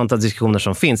intressanta diskussioner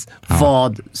som finns.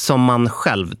 Vad som man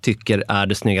själv tycker är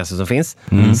det snyggaste som finns.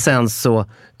 Sen så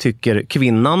tycker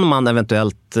kvinnan man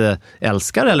eventuellt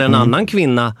älskar, eller en annan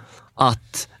kvinna,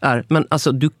 att men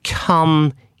alltså du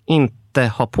kan inte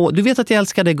ha på. Du vet att jag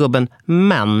älskar dig, gubben,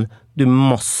 men du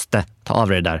måste ta av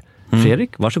dig det där.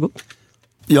 Fredrik, varsågod.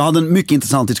 Jag hade en mycket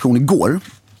intressant diskussion igår.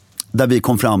 Där vi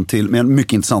kom fram till, med en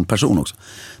mycket intressant person också,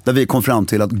 där vi kom fram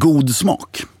till att god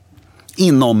smak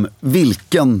inom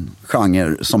vilken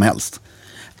genre som helst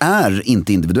är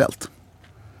inte individuellt.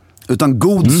 Utan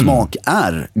god smak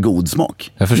är god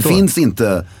smak. Det finns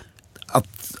inte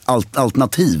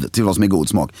alternativ till vad som är god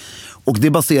smak. Och det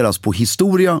baseras på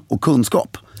historia och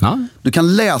kunskap. Du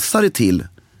kan läsa det till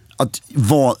att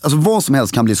vad som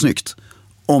helst kan bli snyggt.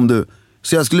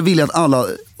 Så jag skulle vilja att alla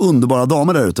underbara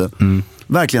damer där ute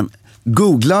verkligen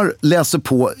googlar, läser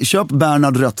på, köp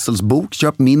Bernhard Rötzels bok,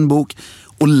 köp min bok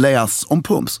och läs om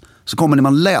pumps. Så kommer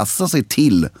man läsa sig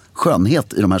till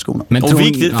skönhet i de här skorna. Och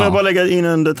viktigt, får jag bara lägga in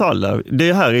en detalj där.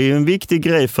 Det här är ju en viktig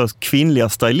grej för kvinnliga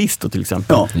stylister till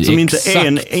exempel. Som inte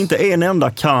en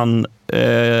enda kan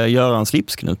göra en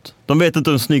slipsknut. De vet inte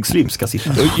hur en snygg slips ska sitta.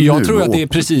 Jag tror att det är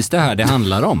precis det här det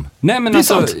handlar om. Nej, men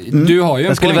alltså, du har ju en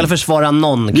jag skulle väl försvara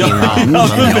någon kvinna.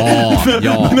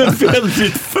 Men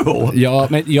väldigt få. Ja,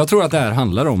 men jag tror att det här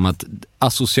handlar om att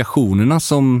associationerna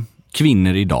som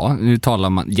kvinnor idag, nu talar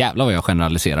man, jävlar vad jag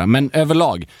generaliserar, men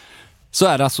överlag så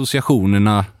är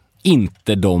associationerna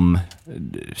inte de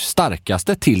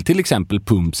starkaste till exempel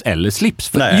pumps eller slips.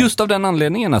 För just av den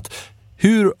anledningen att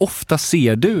hur ofta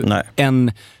ser du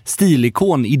en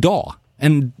stilikon idag,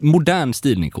 en modern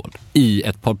stilikon i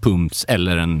ett par pumps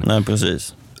eller en... Nej,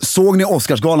 precis. Såg ni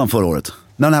Oscarsgalan förra året?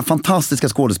 När den här fantastiska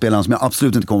skådespelaren som jag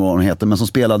absolut inte kommer ihåg vad hon heter, men som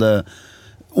spelade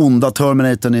onda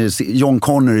Terminatorn, John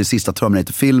Connor i sista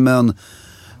Terminator-filmen.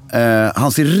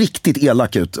 Han ser riktigt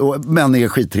elak ut, men är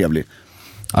skittrevlig.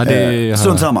 Ja,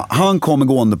 strunt samma. Han kommer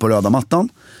gående på röda mattan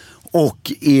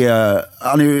och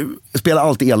spelar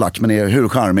alltid elak, men är hur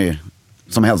charmig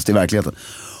som helst i verkligheten.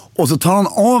 Och så tar han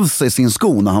av sig sin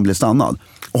sko när han blir stannad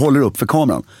och håller upp för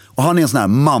kameran. Och han är en sån här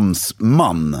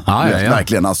mansman.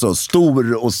 Verkligen, alltså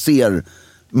stor och ser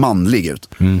manlig ut.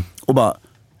 Och bara,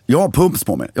 jag har pumps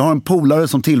på mig. Jag har en polare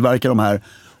som tillverkar de här.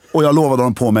 Och jag lovade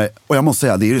dem på mig. Och jag måste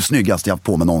säga, det är det snyggaste jag har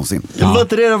på mig någonsin. Var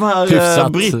inte det de här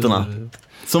britterna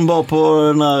som var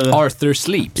på när... Arthur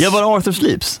Sleeps? Ja, var det Arthur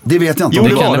Sleeps? Det vet jag inte. Jo,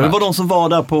 det var de som var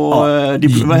där på...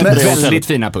 väldigt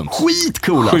fina pumps.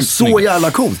 Skitcoola. Så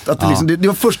jävla coolt. Att det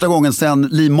var första gången sedan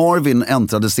Lee Marvin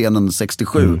äntrade scenen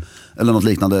 67. Eller något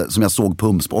liknande som jag såg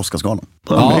pumps på Oscarsgalan.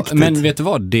 Ja, men vet du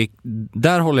vad?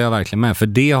 Där håller jag verkligen med. För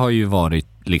det har ju varit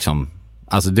liksom...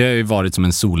 Alltså det har ju varit som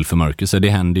en solförmörkelse. Det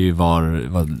händer ju var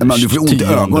men du får ont i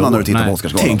ögonen när du tittar på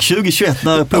Oscarsgalan. Tänk 2021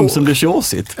 när Pumpsen blir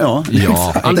tjåsigt. Ja.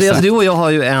 Andreas, du och jag har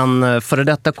ju en före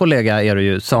detta kollega är det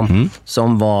ju,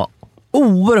 som var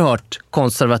oerhört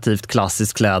konservativt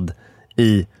klassiskt klädd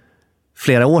i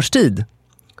flera års tid.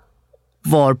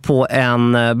 Var på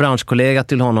en branschkollega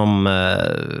till honom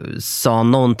sa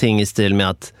någonting i stil med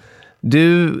att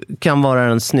du kan vara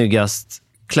den snyggast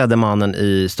klädde mannen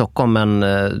i Stockholm, men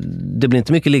det blir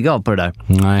inte mycket ligga av på det där.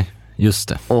 Nej, just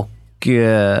det. Och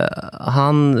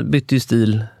han bytte ju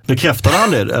stil. Bekräftade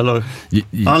han det? Eller?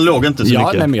 Han låg inte så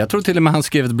mycket. Nej, men jag tror till och med han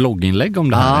skrev ett blogginlägg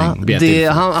om det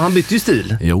här. Han bytte ju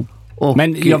stil. Jo. Och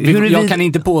men jag kan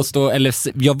inte påstå, eller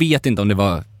jag vet inte om det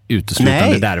var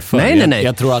uteslutande därför. Nej.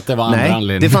 Jag tror att det var andra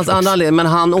anledningar. Det fanns andra anledningar, men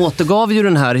han återgav ju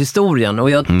den här historien och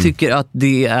jag tycker att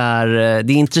det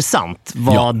är intressant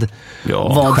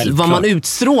vad man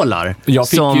utstrålar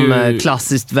som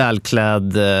klassiskt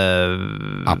välklädd.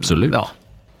 Absolut. Ja.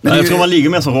 Men jag tror man ligger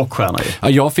med som rockstjärna. Ja,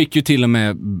 jag fick ju till och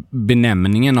med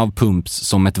benämningen av pumps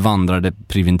som ett vandrande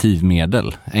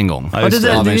preventivmedel en gång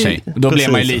av en tjej. Då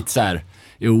blev man ju lite så här.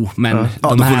 Jo, men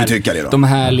de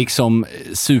här liksom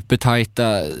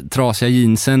supertajta trasiga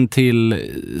jeansen till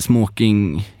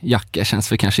smokingjacka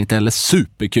känns väl kanske inte heller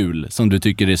superkul som du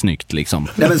tycker är snyggt liksom.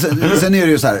 Nej, men sen är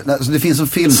det ju så här, alltså det finns en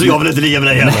film så jag vill inte ligga med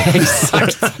dig heller. Nej,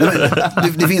 exakt.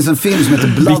 Det finns en film som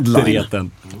heter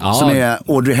Bloodline. Ja. Som är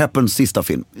Audrey Hepburns sista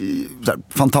film. Så här,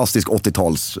 fantastisk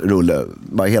 80-talsrulle.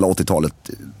 Bara hela 80-talet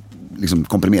liksom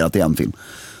komprimerat i en film.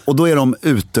 Och då är de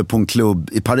ute på en klubb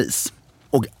i Paris.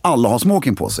 Och alla har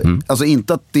smoking på sig. Alltså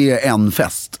inte att det är en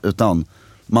fest, utan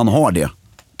man har det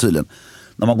tydligen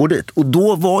när man går dit. Och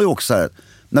då var ju också här,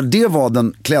 när det var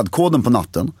den klädkoden på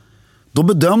natten, då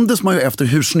bedömdes man ju efter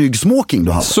hur snygg smoking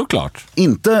du hade. Såklart.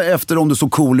 Inte efter om du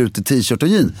såg cool ut i t-shirt och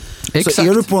jeans. Exakt. Så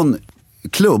är du på en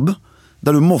klubb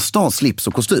där du måste ha slips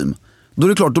och kostym, då är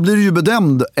det klart, då blir du ju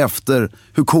bedömd efter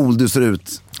hur cool du ser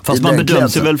ut. Fast man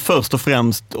bedöms ju väl först och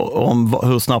främst om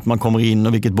hur snabbt man kommer in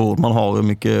och vilket bord man har, hur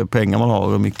mycket pengar man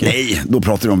har, hur mycket... Nej, då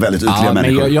pratar du om väldigt ytliga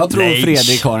människor. Men jag tror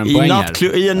Fredrik har en poäng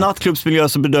här. I en nattklubbsmiljö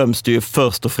så bedöms det ju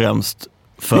först och främst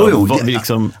för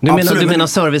liksom... Du menar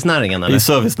servicenäringen eller? I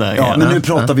servicenäringen. Ja, men nu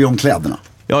pratar vi om kläderna.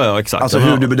 Ja, exakt. Alltså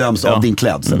hur du bedöms av din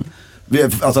klädsel.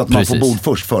 Alltså att man får bord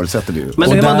först förutsätter det ju.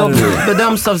 Men hur man då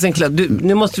bedöms av sin klädd.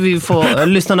 Nu måste vi få,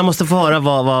 lyssnarna måste få höra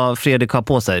vad Fredrik har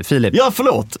på sig. Filip. Ja,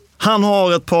 förlåt. Han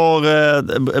har ett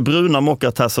par bruna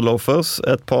mocka tassel loafers,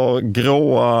 ett par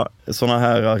gråa såna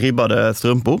här ribbade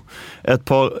strumpor, ett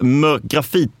par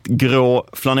grafitgrå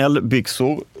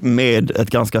flanellbyxor med ett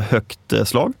ganska högt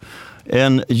slag,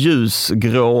 en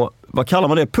ljusgrå, vad kallar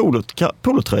man det?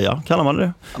 Polotröja, kallar man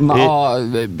det? Ja,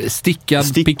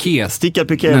 stickad piké. Stickad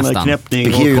piké med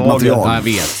knäppning och material.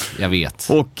 Ja, jag vet.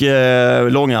 Och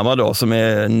långärmad då, som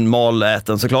är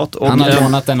maläten såklart. Och, han har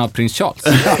lånat den av prins Charles.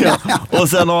 Och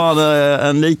sen har han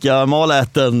en lika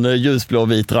maläten ljusblå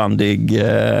vitrandig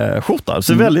skjorta.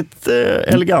 Så väldigt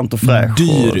elegant och fräsch.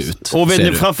 Dyr ut. Och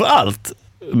framförallt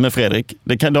med Fredrik,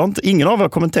 ingen av er har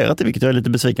kommenterat det, vilket jag är lite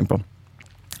besviken på.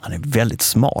 Han är väldigt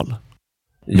smal.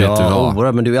 Ja, vet du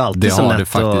vad? Men du är alltid det så har nätt du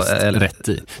faktiskt rätt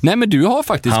i. Nej, men du har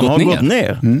faktiskt gått ner. Han har gått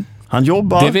ner. Han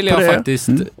jobbar det vill jag faktiskt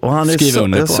och han skriva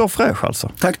under på. Är så fräsch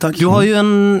alltså. Tack. Du har ju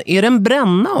är det en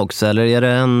bränna också eller är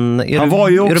det en... Han var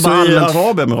ju också i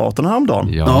Arabemiraten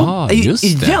häromdagen. Ja, just det.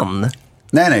 Igen?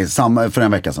 Nej, samma för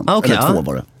en vecka sedan. Okay, eller 2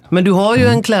 var det. Men du har ju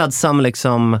en klädsam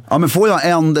liksom... Ja, men får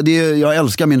jag jag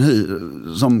älskar min hy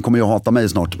som kommer ju att hata mig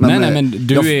snart. Men, nej, men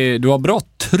du har bra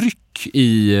tryck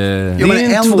i... Ja, men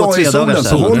en dag i solen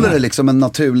så håller det liksom en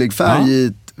naturlig färg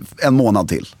i en månad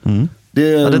till.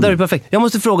 Det där är perfekt. Jag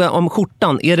måste fråga om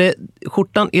skjortan.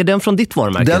 Är den från ditt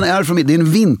varumärke? Den är från det är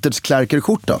en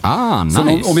vintage-Klerker-skjorta. Nice.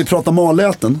 Så om vi pratar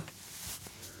malläten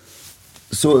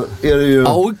så är det ju...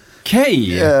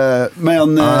 Okej.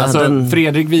 Men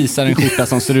Fredrik visar en skjorta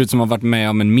som ser ut som har varit med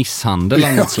om en misshandel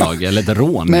av något slag, eller ett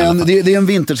rån. Men det är en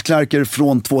vintage-Klerker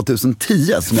från 2010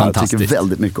 som jag tycker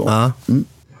väldigt mycket om.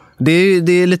 Det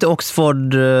är lite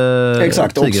Oxford.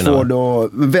 Exakt, Oxford och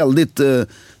väldigt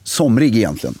somrig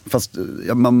egentligen. Fast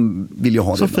man vill ju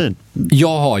ha så det. Fin.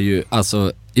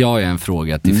 Jag har en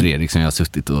fråga till Fredrik som jag har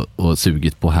suttit och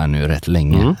sugit på här nu rätt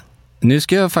länge. Nu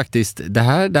ska jag faktiskt, det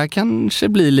här kanske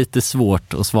blir lite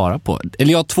svårt att svara på.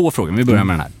 Eller jag har 2 frågor, vi börjar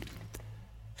med den här.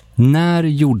 När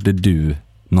gjorde du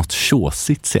något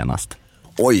tjåsigt senast?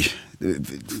 Oj,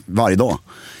 varje dag.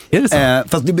 Är det så?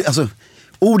 Fast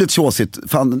ordet tjåsigt,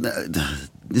 fan,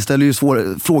 det ställer ju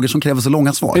frågor som kräver så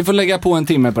långa svar. Vi får lägga på en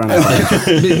timme på den här.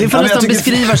 Det får nästan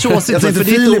beskriva tjåsigt. Jag tänkte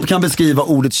Filip kan beskriva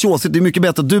ordet tjåsigt. Det är mycket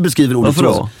bättre att du beskriver ordet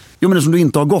tjåsigt. Jo, men som du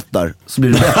inte har gått där så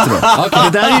blir det bättre. Okay.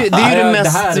 Det är ju det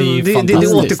mest... Det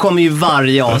återkommer ju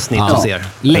varje avsnitt hos er.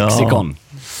 Lexikon.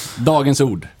 Dagens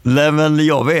ord. Nej, men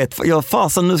jag vet.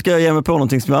 Fasen, nu ska jag ge mig på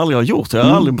någonting som jag aldrig har gjort. Jag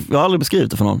har aldrig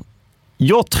beskrivit det för någon.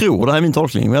 Jag tror, det här är min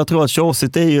tolkning, men jag tror att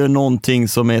tjåsigt är ju någonting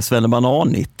som är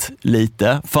svennebananigt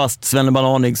lite. Fast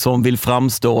svennebananigt som vill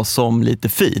framstå som lite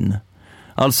fin.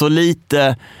 Alltså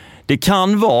lite... Det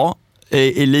kan vara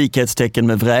i likhetstecken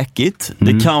med vräkigt.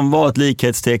 Det kan vara ett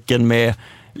likhetstecken med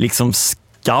liksom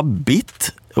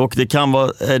skabbigt. Och det kan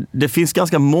vara, det finns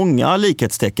ganska många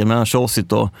likhetstecken mellan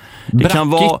tjåsigt och... Det kan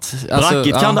vara,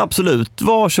 brackigt kan det absolut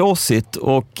vara tjåsigt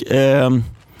och...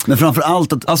 Men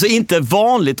framförallt att... Alltså inte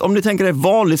vanligt, om ni tänker det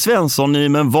vanlig Svensson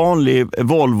med en vanlig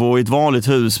Volvo i ett vanligt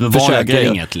hus med vanliga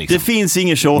grejer. Inget, liksom. Det finns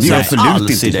ingen tjåsigt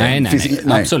alls i det.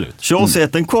 Nej, absolut.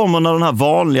 Tjåsigheten kommer när den här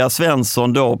vanliga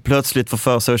Svensson då plötsligt får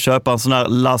för sig att köpa en sån här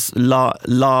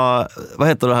vad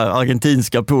heter det här,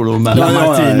 argentinska polo med La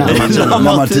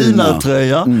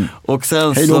Martina-tröja. Och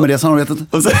sen hej då med det samarbetet.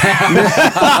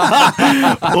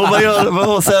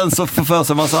 och sen så får för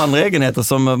sig en massa andra egenheter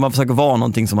som man försöker vara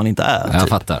någonting som man inte är. Jag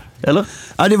fattar. Eller?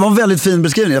 Ja, det var en väldigt fin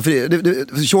beskrivning.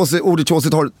 För ordet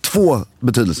tjåsigt har 2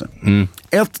 betydelser.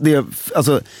 Ett, det,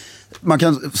 alltså, man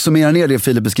kan summera ner det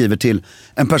Filip beskriver till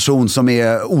en person som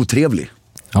är otrevlig.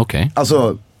 Okej.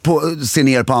 Alltså se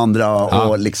ner på andra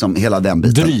och liksom hela den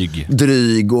biten.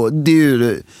 Dryg och det är ju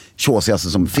det tjåsigaste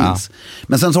som finns.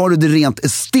 Men sen så har du det rent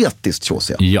estetiskt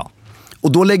tjåsiga. Ja.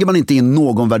 Och då lägger man inte in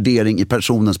någon värdering i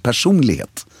personens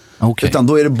personlighet. Utan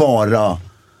då är det bara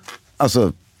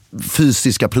alltså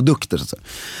fysiska produkter så att säga.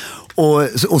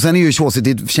 Och sen är ju tjåsigt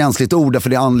ett känsligt ord, för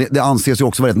det anses ju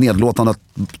också väldigt nedlåtande att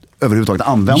överhuvudtaget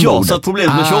använda ordet. Ja, så att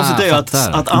problemet med tjåsigt är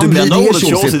att använda ordet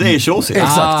tjåsigt är tjåsigt.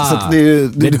 Exakt. Så att det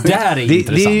där är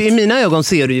intressant. Det är ju, i mina ögon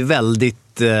ser du ju väldigt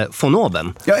von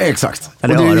oben. Ja, exakt. Och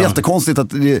det är ju jättekonstigt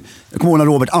att jag kommer ihåg när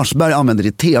Robert Aschberg använde det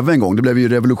i tv en gång. Det blev ju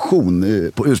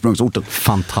revolution på ursprungsorten.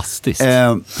 Fantastiskt.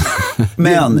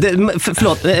 Men...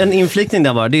 Förlåt, en inflikning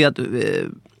där var det är att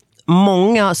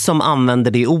många som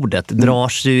använder det ordet drar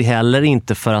sig ju heller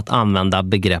inte för att använda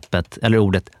begreppet eller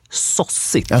ordet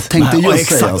sossigt. Jag tänkte just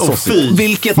säga sossigt.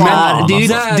 Vilket det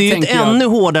är ett ännu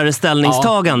hårdare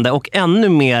ställningstagande och ännu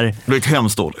mer... Det är ett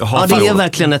hemskt ord. Ja, det är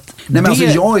verkligen ett... Nej, men alltså,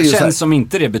 jag är ju känns som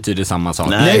inte det betyder samma sak.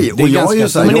 Nej, och jag är ju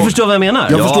så här, men ni förstår vad jag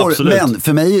menar? Jag förstår, absolut. Men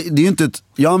för mig, det är ju inte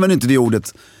jag använder inte det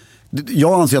ordet.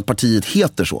 Jag anser att partiet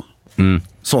heter så.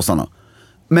 Sossarna.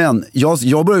 Men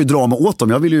jag börjar ju dra mig åt dem.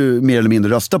 Jag vill ju mer eller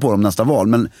mindre rösta på dem nästa val.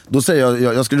 Men då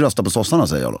säger jag skulle rösta på sossarna,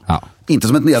 säger jag då. Ja. Inte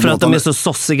som ett nedlåtande. För att de är så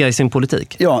sossiga i sin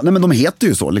politik. Ja, nej, men de heter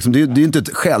ju så. Liksom, det är ju inte ett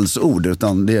skällsord,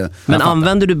 utan det... Men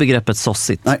använder du begreppet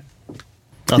sossigt? Nej.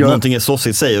 Att någonting är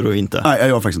sossigt säger du inte. Nej, jag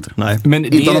gör faktiskt inte. Nej. Men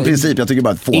inte av någon princip, jag tycker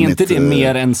bara att fånigt. Är inte det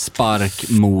mer en spark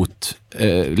mot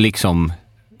liksom...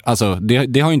 Alltså,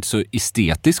 det har ju inte så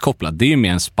estetiskt kopplat. Det är ju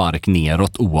mer en spark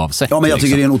neråt oavsett. Ja, men jag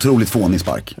tycker det är en otroligt fånig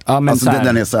spark. Ja, men alltså,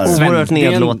 den är så här... oerhört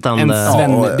nedlåtande.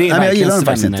 Det är jag gillar den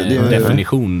faktiskt inte. Det är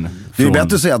definition. Det är ju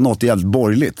bättre att säga att något är jävligt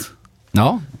borgerligt.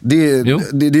 Ja. Det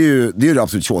är ju det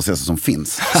absolut tjåsigaste som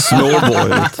finns.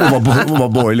 Småborgerligt. och vara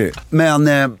borgerlig. Men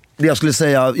det jag skulle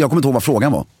säga, jag kommer inte ihåg vad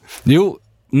frågan var. Jo,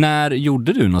 när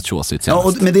gjorde du något tjåsigt senast?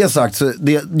 Ja, och med det sagt, så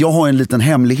jag har en liten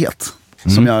hemlighet.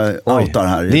 Som jag outar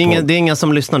här. Det är inga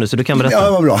som lyssnar nu, så du kan berätta.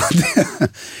 Ja, vad bra.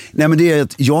 Nej, men det är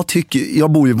att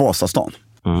jag bor i Vasastan.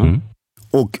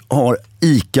 Och har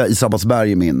Ica i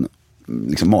Sabbatsberg i min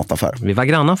liksom, mataffär. Vi var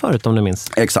grannar förut, om du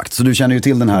minns. Exakt, så du känner ju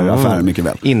till den här affären mycket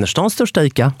väl. Innerstans största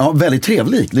Ica. Ja, väldigt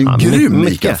trevlig. Det är en grym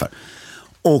Ica-affär.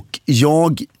 Och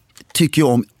jag tycker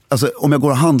om, alltså, om jag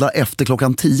går och handlar efter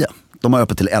klockan 10, de har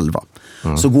öppet till 11,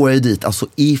 så går jag dit alltså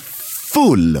i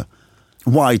full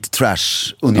white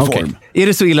trash uniform. Okay. Är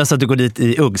det så illa så att du går dit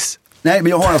i Uggs? Nej, men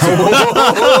jag har alltså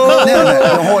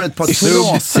jag har ett par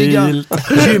trasiga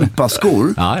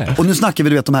gympaskor. Och nu snackar vi,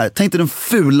 du vet, de här. Tänk dig den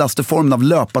fulaste formen av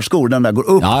löparskor. Den där går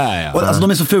upp. Och, alltså,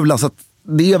 de är så fula så att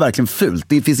det är verkligen fult.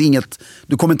 Det finns inget,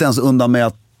 du kommer inte ens undan med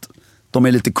att de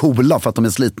är lite coola för att de är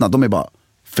slitna. De är bara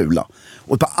fula.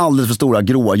 Och ett par alldeles för stora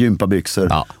gråa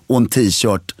gympabyxor och en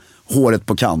t-shirt, håret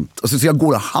på kant. Alltså, så jag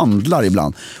går och handlar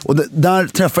ibland. Och där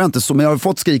träffar jag inte så, men jag har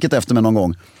fått skriket efter mig någon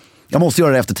gång. Jag måste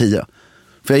göra det efter 10.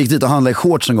 För jag gick dit och handlade i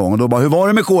shorts en gång och då bara, hur var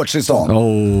det med shorts i stan?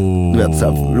 Du vet,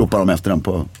 så här, ropar de efter den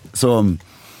på.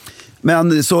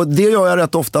 Men så det gör jag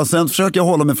rätt ofta. Sen försöker jag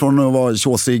hålla mig från att vara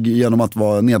tjåsig genom att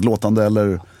vara nedlåtande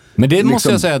eller... Men det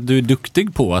måste jag säga att du är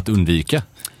duktig på att undvika.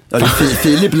 Ja,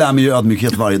 Filip lär mig ju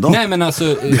ödmjukhet varje dag. Nej, men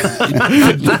alltså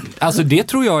det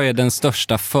tror jag är den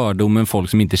största fördomen folk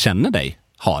som inte känner dig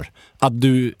har. Att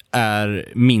du är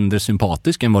mindre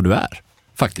sympatisk än vad du är.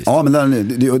 faktiskt. Ja,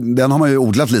 men den har man ju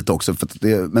odlat lite också.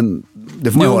 Men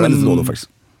det får man höra lite då faktiskt.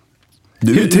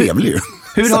 Du är ju trevlig ju.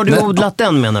 Hur har du odlat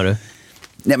den, menar du?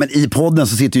 Nej, men i podden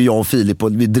så sitter ju jag och Filip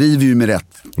och vi driver ju med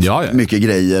rätt mycket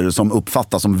grejer som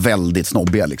uppfattas som väldigt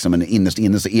snobbiga liksom. Men innerst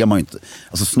inne så är man ju inte,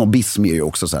 alltså snobbism är ju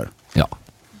också så här. Ja.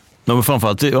 Men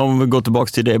framförallt om vi går tillbaka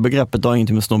till det begreppet, har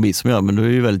ingenting med snobbism att göra, men du är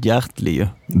ju väldigt hjärtlig ju.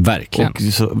 Verkligen. Och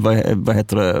så, vad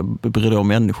heter det, bryr dig om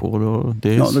människor och det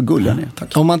är... Ja, det gullar ni,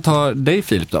 tack. Om man tar dig,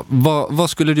 Filip då, vad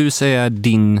skulle du säga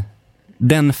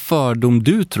den fördom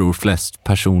du tror flest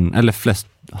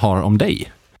har om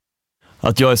dig?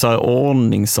 Att jag är så här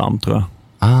ordningsam, tror jag.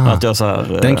 Att jag så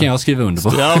här, den kan jag skriva under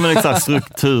på. Ja, men exakt,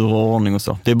 struktur och ordning och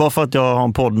så. Det är bara för att jag har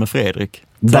en podd med Fredrik.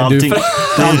 Det är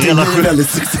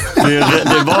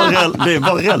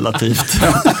bara relativt.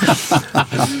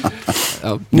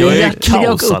 Ni är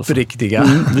hjärtliga och uppriktiga.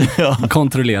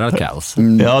 Kontrollerat kaos.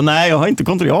 Ja, nej, jag har inte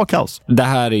kontrollerat kaos. Det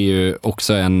här är ju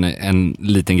också en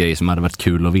liten grej som hade varit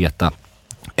kul att veta.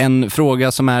 En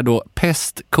fråga som är då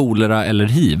pest, kolera eller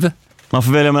hiv. Man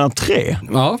får välja mellan 3.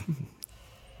 Ja.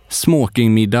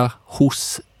 Smokingmiddag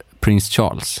hos prins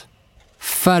Charles.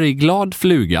 Färgglad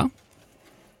fluga.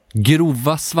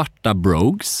 Grova svarta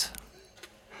brogues.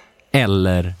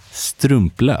 Eller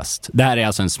strumplöst. Det här är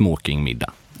alltså en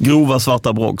smokingmiddag. Grova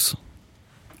svarta brogues.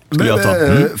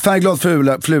 Färgglad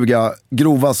fluga,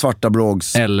 grova svarta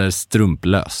brogues. Eller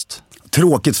strumplöst.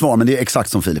 Tråkigt svar, men det är exakt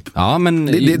som Filip. Ja, men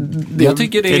jag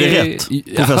tycker det är rätt,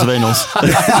 professor Weinås.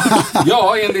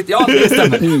 Det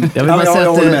stämmer.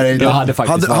 Jag håller med dig. Jag hade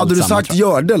faktiskt hade du sagt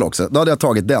gördel också, då hade jag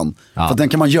tagit den. Ja. För den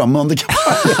kan man gömma under.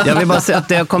 Jag vill bara säga att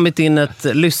det har kommit in ett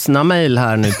lyssna-mail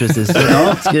här nu precis.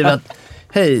 Skriver att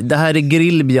hej, det här är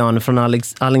Grillbjörn från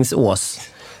Alingsås.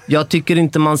 Jag tycker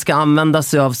inte man ska använda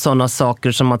sig av sådana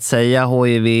saker som att säga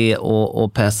HIV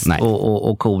och pest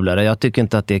och kolera. Jag tycker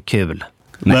inte att det är kul.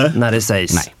 Nej. När det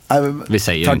sägs. Nej, vi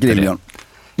säger tack, inte Grillbjörn.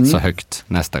 det så högt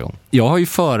nästa gång. Jag har ju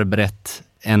förberett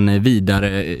en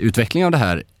vidare utveckling av det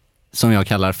här som jag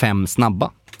kallar 5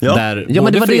 snabba. Ja. Där men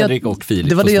både det var Fredrik och Filip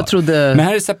det var det jag trodde. Men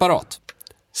här är separat.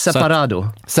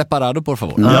 Separado, por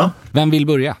favor. Ja. Vem vill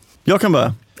börja? Jag kan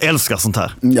börja. Älskar sånt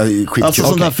här. Ja, alltså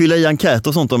sånt här, fylla i enkät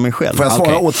och sånt om mig själv. Får jag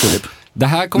svara åt Filip? Det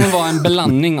här kommer vara en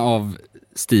blandning av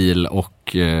stil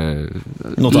och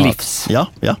livs. Ja.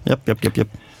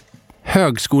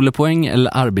 Högskolepoäng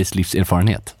eller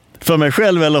arbetslivserfarenhet? För mig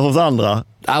själv eller hos andra?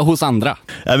 Ja, hos andra.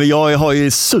 Ja, men jag har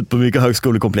ju supermycket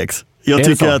högskolekomplex. Jag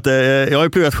tycker att jag har ju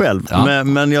pluggat själv,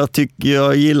 men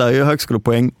jag gillar ju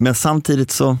högskolepoäng. Men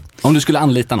samtidigt så... Om du skulle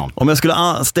anlita någon? Om jag skulle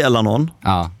anställa någon,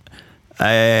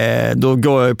 då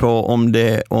går jag ju på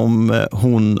om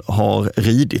hon har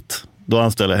ridit. Då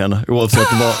anställer jag henne,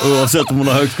 oavsett om hon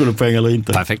har högskolepoäng eller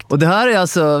inte. Perfekt. Och det här är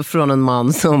alltså från en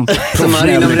man som är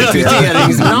inom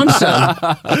rekryteringsbranschen.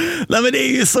 Nej, men det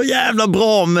är ju så jävla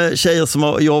bra med tjejer som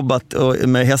har jobbat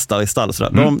med hästar i stall och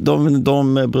sådär.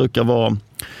 De brukar vara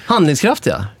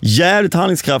handlingskraftiga. Jävligt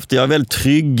handlingskraftiga, väldigt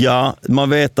trygga. Man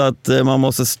vet att man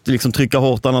måste liksom trycka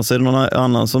hårt, annars är det någon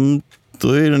annan som...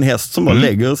 Då är det en häst som bara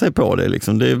lägger sig på det.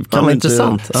 Liksom. Det kan vara inte...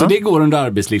 intressant. Så det går under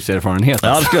arbetslivserfarenhet?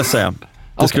 Ja, det skulle jag säga.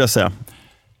 Skulle jag säga.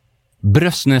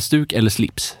 Bröstnäsduk eller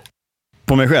slips?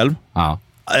 På mig själv? Ja.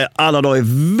 Alla dagar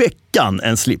i veckan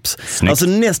en slips. Snyggt. Alltså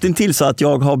nästan till så att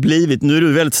jag har blivit, nu är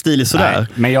du väldigt stilig sådär.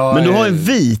 Nej, men du har en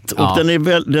vit och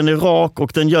den är rak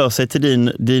och den gör sig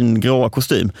till din gråa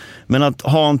kostym. Men att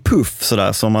ha en puff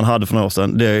sådär som man hade för några år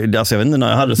sedan, alltså jag vet inte när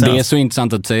jag hade det senast. Det är så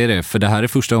intressant att säga det, för det här är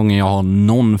första gången jag har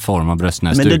någon form av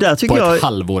bröstnäsduk men det där tycker på ett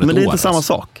halvår, men det är inte samma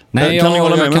sak. Nej, kan ni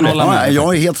hålla med?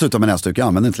 Jag är helt slutat med näsduk, jag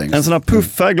använder inte längre. En sån här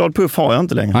färgglad puff har jag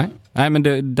inte längre. Nej, men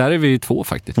där är vi 2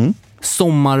 faktiskt.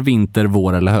 Sommar, vinter,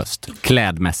 vår eller höst?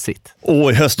 Klädmässigt.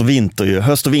 Höst och vinter ju.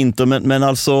 Höst och vinter, men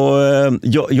alltså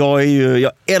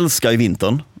jag älskar ju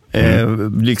vintern.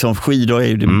 Liksom skidor är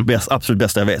ju det absolut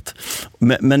bästa jag vet.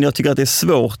 Men jag tycker att det är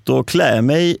svårt att klä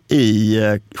mig i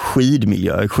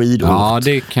skidmiljö, skidort. Ja,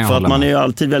 det kan jag för hålla att man med. är ju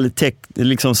alltid väldigt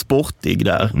liksom sportig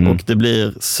där. Och det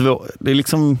blir svårt. Det är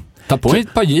liksom... Ta på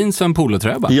ett par jeans och en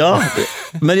polotröja bara. Ja,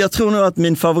 men jag tror nog att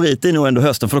min favorit är nog ändå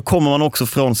hösten. För då kommer man också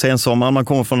från sensommaren. Man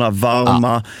kommer från den här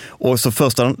varma. Och så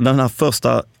den här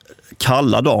första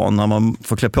kalla dagen när man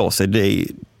får klä på sig.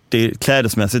 Det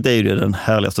klädesmässigt är ju det den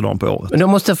härligaste dagen på året. Men då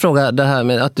måste jag fråga det här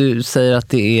med att du säger att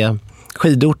det är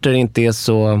skidorter inte är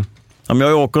så... Ja, men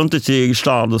jag åker inte till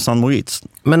Gstad och San Moritz.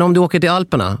 Men om du åker till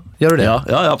Alperna, gör du det?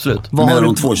 Ja absolut. Med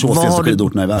de 2 tjåsigaste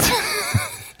skidorterna i världen.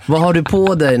 Vad har du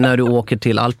på dig när du åker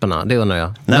till Alperna? Det undrar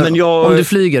jag. Nej, men om du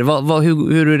flyger,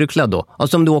 hur är du klädd då?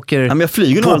 Alltså om du åker... Nej, men jag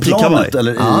flyger nog alltid i kavaj.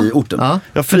 Eller i orten.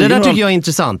 Ja. För det där tycker jag är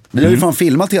intressant. Vi har ju fan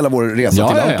filmat hela vår resa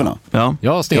till Alperna.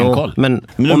 Ja, stenkoll. Men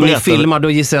om ni filmar, då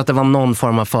gissar jag att det var någon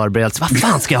form av förberedelse. Vad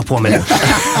fan ska jag ha på mig nu?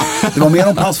 Det var mer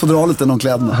om passfodralet än om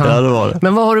kläderna. Ja, det var det.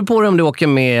 Men vad har du på dig om du åker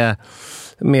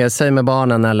med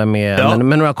barnen eller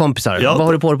med några kompisar? Ja. Vad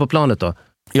har du på dig på planet då?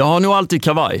 Jag har nog alltid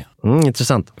kavaj.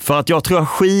 Intressant. För att jag tror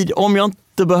om jag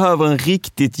inte behöver en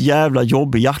riktigt jävla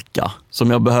jobbig jacka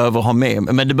som jag behöver ha med,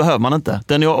 men det behöver man inte.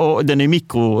 Den är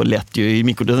mikrolätt ju,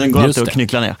 den går alltid att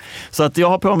knyckla ner. Så att jag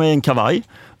har på mig en kavaj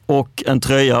och en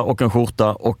tröja och en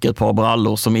skjorta och ett par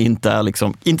brallor som inte är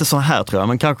liksom, inte så här tror jag,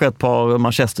 men kanske ett par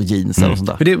Manchester jeans eller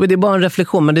sånt där. Det är bara en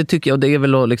reflektion, men det tycker jag, det är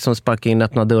väl att liksom sparka in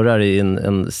öppna dörrar i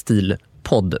en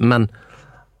stilpodd, men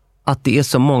att det är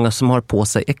så många som har på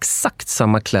sig exakt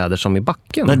samma kläder som i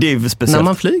backen. Nej, det är speciellt. När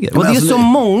man flyger. Och det är så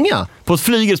många. På ett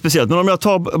flyg är speciellt. Men om jag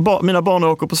tar mina barn och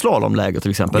åker på slalomläger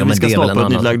till exempel. Vi ska snart på ett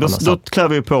nytt läger. Då klär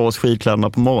vi på oss skidkläderna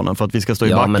på morgonen för att vi ska stå i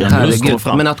backen. Men herregud.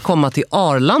 Men att komma till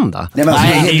Arlanda. Nej, men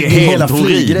det är hela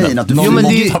flyggrejen.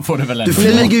 Du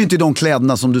flyger ju inte i de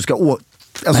kläderna som du ska åka.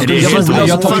 Alltså, Nej,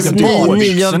 jag tar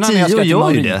 9 av 10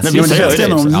 gör ju det. När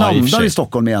de landar i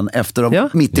Stockholm igen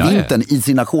efter mitt i vintern i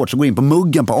sina shorts och går in på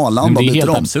muggen på Arlanda och byter om. Det är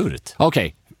helt absurt.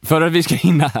 Okej, för att vi ska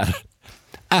hinna här.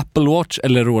 Apple Watch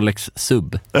eller Rolex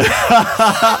Sub?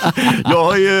 Jag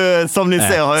har ju, som ni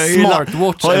ser, har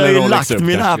jag ju lagt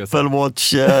min Apple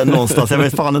Watch någonstans. Jag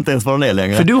vet fan inte ens vad den är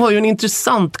längre. För du har ju en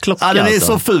intressant klocka. Ja, den är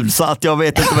så ful så att jag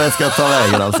vet inte vad jag ska ta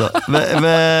vägen alltså.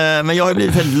 Men jag har ju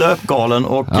blivit helt löpgalen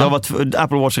och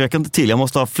Apple Watch räcker inte till. Jag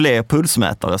måste ha fler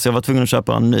pulsmätare så jag var tvungen att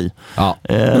köpa en ny. Men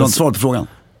du har inte svar på frågan?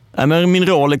 Nej, men min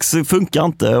Rolex funkar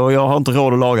inte och jag har inte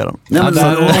råd att laga den. Nej,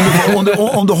 men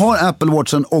om du har Apple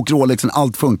Watchen och Rolexen,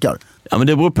 allt funkar. Ja, men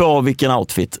det beror på vilken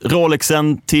outfit.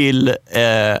 Rolexen till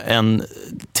en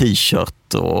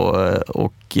t-shirt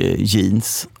och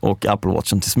jeans och Apple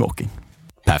Watchen till smoking.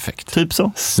 Perfekt. Typ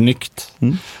så. Snyggt.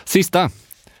 Sista.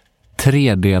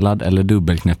 Tredelad eller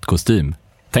dubbelknäppt kostym?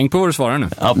 Tänk på vad du svarar nu.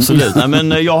 Absolut. Nej,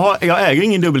 men jag äger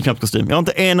ingen dubbelknäppt kostym. Jag har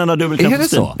inte en enda dubbelknäppt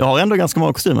kostym. Så? Jag har ändå ganska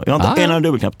många kostymer. Jag har inte en enda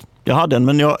dubbelknäppt. Jag hade en,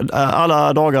 men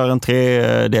alla dagar en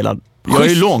tredelad. Jag är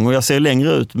ju lång och jag ser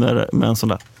längre ut med en sån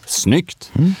där.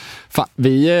 Snyggt. Fan,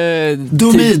 vi...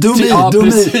 Dumi! Ja,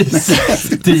 precis.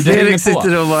 Fredrik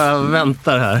sitter och bara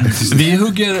väntar här. Vi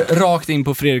hugger rakt in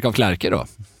på Fredrik af Klerke då.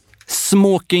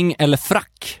 Smoking eller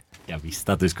frack? Jag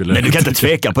visste att du skulle... Men du kan inte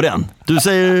tveka på den. Du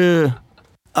säger ju...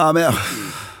 Ja, men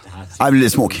jag blir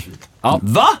smoking. Ja.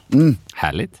 Va?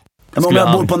 Härligt. Men om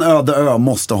jag bor på en öde ö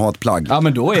måste ha ett plagg. Ja,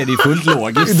 men då är det fullt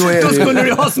logiskt. Då skulle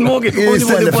du ha smoking och du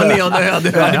bodde på en öde ö.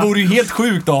 Ja, det vore ju helt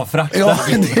sjukt att ha frack. Ja,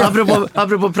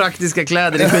 apropå praktiska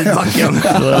kläder i skidbacken.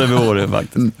 Det vore det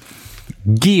faktiskt.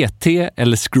 GT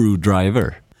eller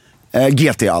screwdriver?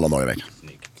 GT alla dagar i veckan.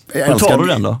 Hur tar du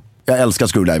den då? Jag älskar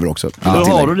screwdriver också. Hur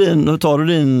tar du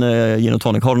din gin och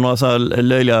tonic? Har du några så här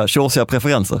löjliga tjåsiga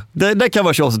preferenser? Det kan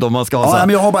vara tjåsigt om man ska ha så här.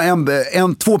 Men jag har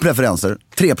bara två preferenser.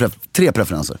 Tre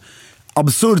preferenser.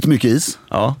 Absurt mycket is.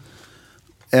 Ja.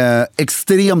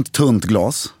 Extremt tunt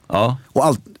glas. Ja.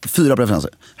 Och 4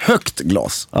 preferenser. Högt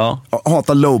glas. Ja.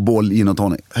 Hatar lowball gin och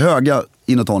tonic. Höga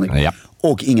gin och tonic. Ja.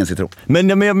 Och ingen citron.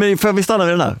 Men får vi stanna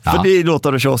vid den här? Ja. För det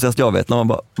låter det tjåsigast jag vet. När man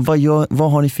bara,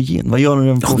 vad har ni för gin? Vad gör ni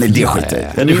den på? Nej, det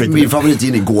skiter. Min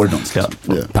favoritgin är Gordons. Ja.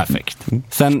 Perfekt.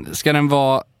 Sen ska den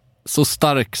vara så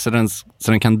stark så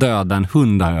den kan döda en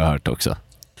hund, har jag hört också.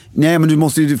 Nej, men du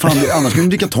måste ju annars ska du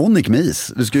dricka tonic med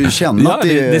is. Du ska ju känna att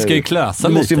det ska ju klösa det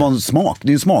lite. måste ju vara en smak.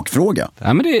 Det är en smakfråga.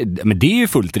 Ja, men det är ju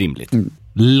fullt rimligt.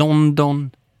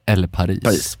 London eller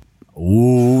Paris?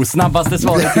 Snabbaste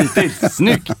svaret hittills.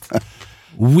 Snyggt.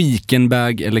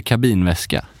 Weekendbag eller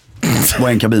kabinväska? Vad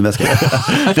är en kabinväska?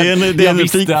 Det är en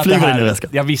flygväska.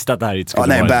 Jag visste att det här inte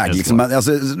skulle vara bag liksom.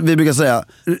 Alltså, vi brukar säga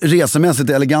resemässigt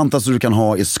det elegantaste du kan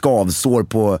ha är skavsår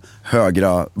på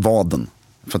högra vaden.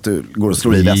 För att du går och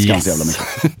slår i väskan så jävla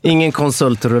mycket. Ingen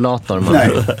konsultrullator. Nej.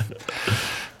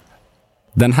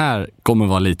 Den här kommer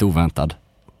vara lite oväntad.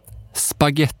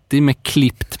 Spaghetti med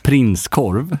klippt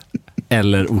prinskorv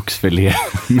eller oxfilé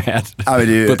med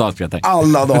potatisgratäng.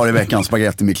 Alla dagar i veckan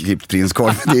spaghetti med klippt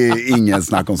prinskorv. Det är ingen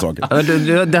snack om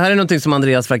saker. Det här är någonting som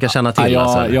Andreas verkar känna till.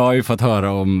 Jag har ju fått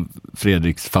höra om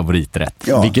Fredriks favoriträtt.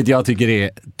 Ja. Vilket jag tycker är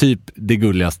typ det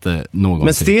gulligaste någonsin.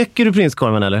 Men steker du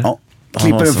prinskorven eller? Ja.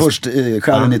 Klipper den först,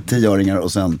 skär den i 10-öringar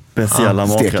och sen speciella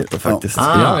maträtter faktiskt.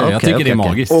 Jag tycker det är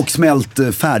magiskt. Och smält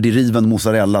färdigriven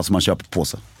mozzarella som man köper på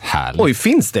sig. Härligt. Oj,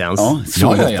 finns det ens? Ja,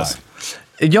 så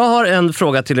Jag har en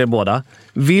fråga till er båda.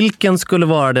 Vilken skulle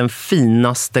vara den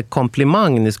finaste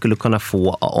komplimang ni skulle kunna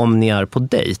få om ni är på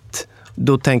dejt?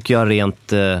 Då tänker jag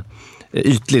rent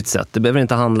ytligt sett. Det behöver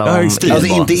inte handla om... inte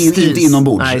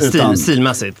inombords. Nej, utan...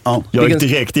 stilmässigt. Ja. Jag gick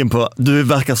direkt in på, du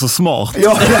verkar så smart.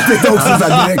 Ja, jag tänkte också så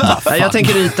här direkt. Jag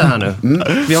tänker yta här nu.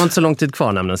 Vi har inte så lång tid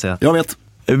kvar nämligen, säger jag. vet.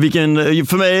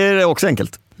 För mig är det också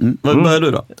enkelt. Vad börjar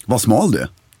du då? Vad smal du är.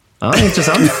 Ja,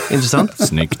 intressant.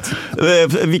 Snyggt.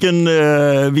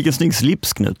 Vilken snygg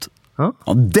slipsknut. Ja,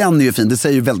 den är ju fin. Det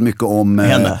säger ju väldigt mycket om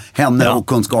henne och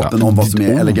kunskapen om vad som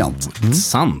är elegant.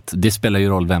 Sant. Det spelar ju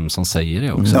roll vem som säger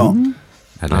det också. Ja.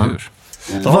 Eller hur?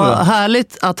 Vad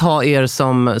härligt att ha er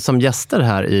som gäster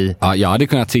här i... Ja, jag hade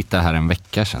kunnat sitta här en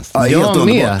vecka, känns det. Ja, jag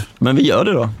med. Men vi gör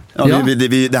det då. Ja. Det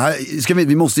här,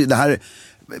 vi måste det här...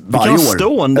 Varje år.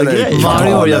 Stående grej.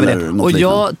 Varje år gör vi det.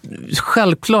 Och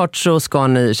självklart så ska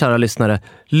ni, kära lyssnare,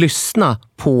 lyssna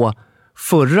på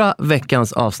förra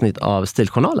veckans avsnitt av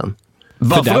Stiljournalen.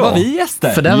 För där var vi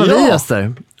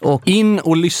gäster. Och in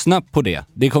och lyssna på det.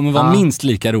 Det kommer vara minst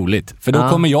lika roligt. För då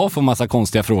kommer jag få massa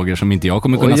konstiga frågor som inte jag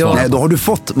kommer kunna svara på. Nej, då har du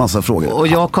fått massa frågor. Och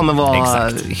jag kommer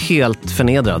vara helt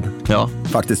förnedrad. Ja,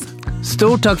 faktiskt.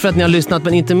 Stort tack för att ni har lyssnat,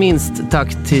 men inte minst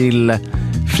tack till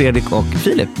Fredrik och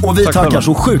Filip. Och vi tackar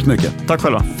så sjukt mycket. Tack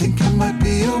själva.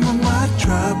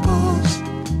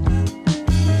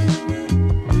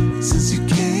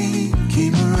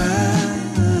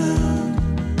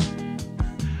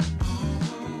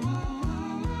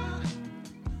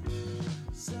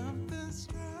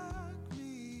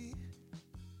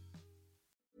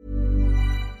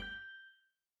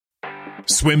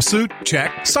 Swimsuit?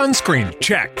 Check. Sunscreen?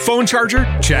 Check. Phone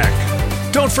charger? Check.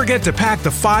 Don't forget to pack the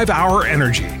 5-Hour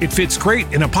Energy. It fits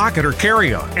great in a pocket or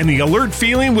carry-on, and the alert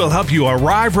feeling will help you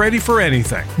arrive ready for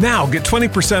anything. Now get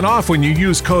 20% off when you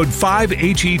use code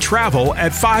 5HETRAVEL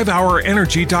at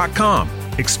 5hourenergy.com.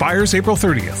 Expires April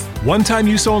 30th. One-time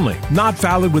use only. Not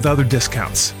valid with other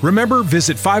discounts. Remember,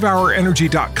 visit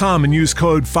 5hourenergy.com and use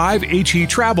code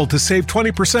 5HETRAVEL to save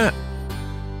 20%.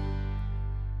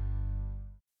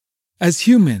 As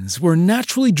humans, we're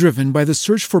naturally driven by the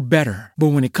search for better.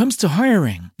 But when it comes to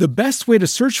hiring, the best way to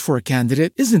search for a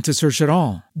candidate isn't to search at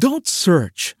all. Don't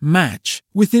search, match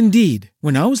with Indeed.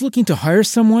 When I was looking to hire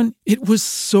someone, it was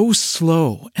so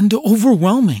slow and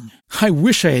overwhelming. I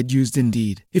wish I had used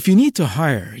Indeed. If you need to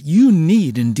hire, you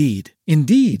need Indeed.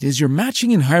 Indeed is your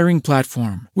matching and hiring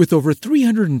platform with over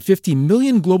 350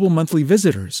 million global monthly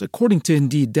visitors, according to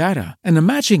Indeed data, and a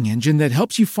matching engine that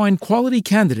helps you find quality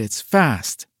candidates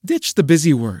fast. Ditch the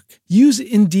busy work. Use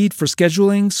Indeed for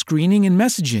scheduling, screening, and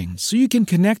messaging so you can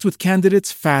connect with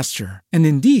candidates faster. And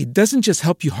Indeed doesn't just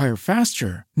help you hire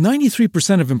faster.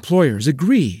 93% of employers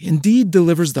agree Indeed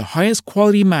delivers the highest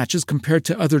quality matches compared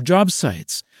to other job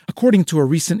sites, according to a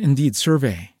recent Indeed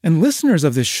survey. And listeners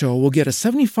of this show will get a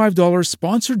 $75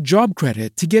 sponsored job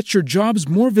credit to get your jobs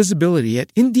more visibility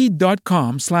at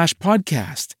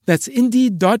Indeed.com/podcast. That's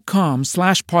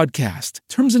Indeed.com/podcast.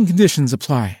 Terms and conditions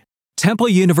apply.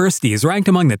 Temple University is ranked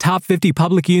among the top 50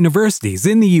 public universities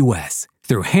in the U.S.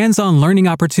 Through hands-on learning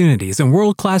opportunities and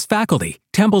world-class faculty,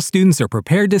 Temple students are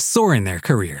prepared to soar in their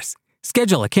careers.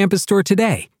 Schedule a campus tour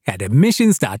today at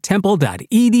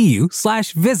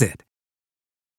admissions.temple.edu/visit.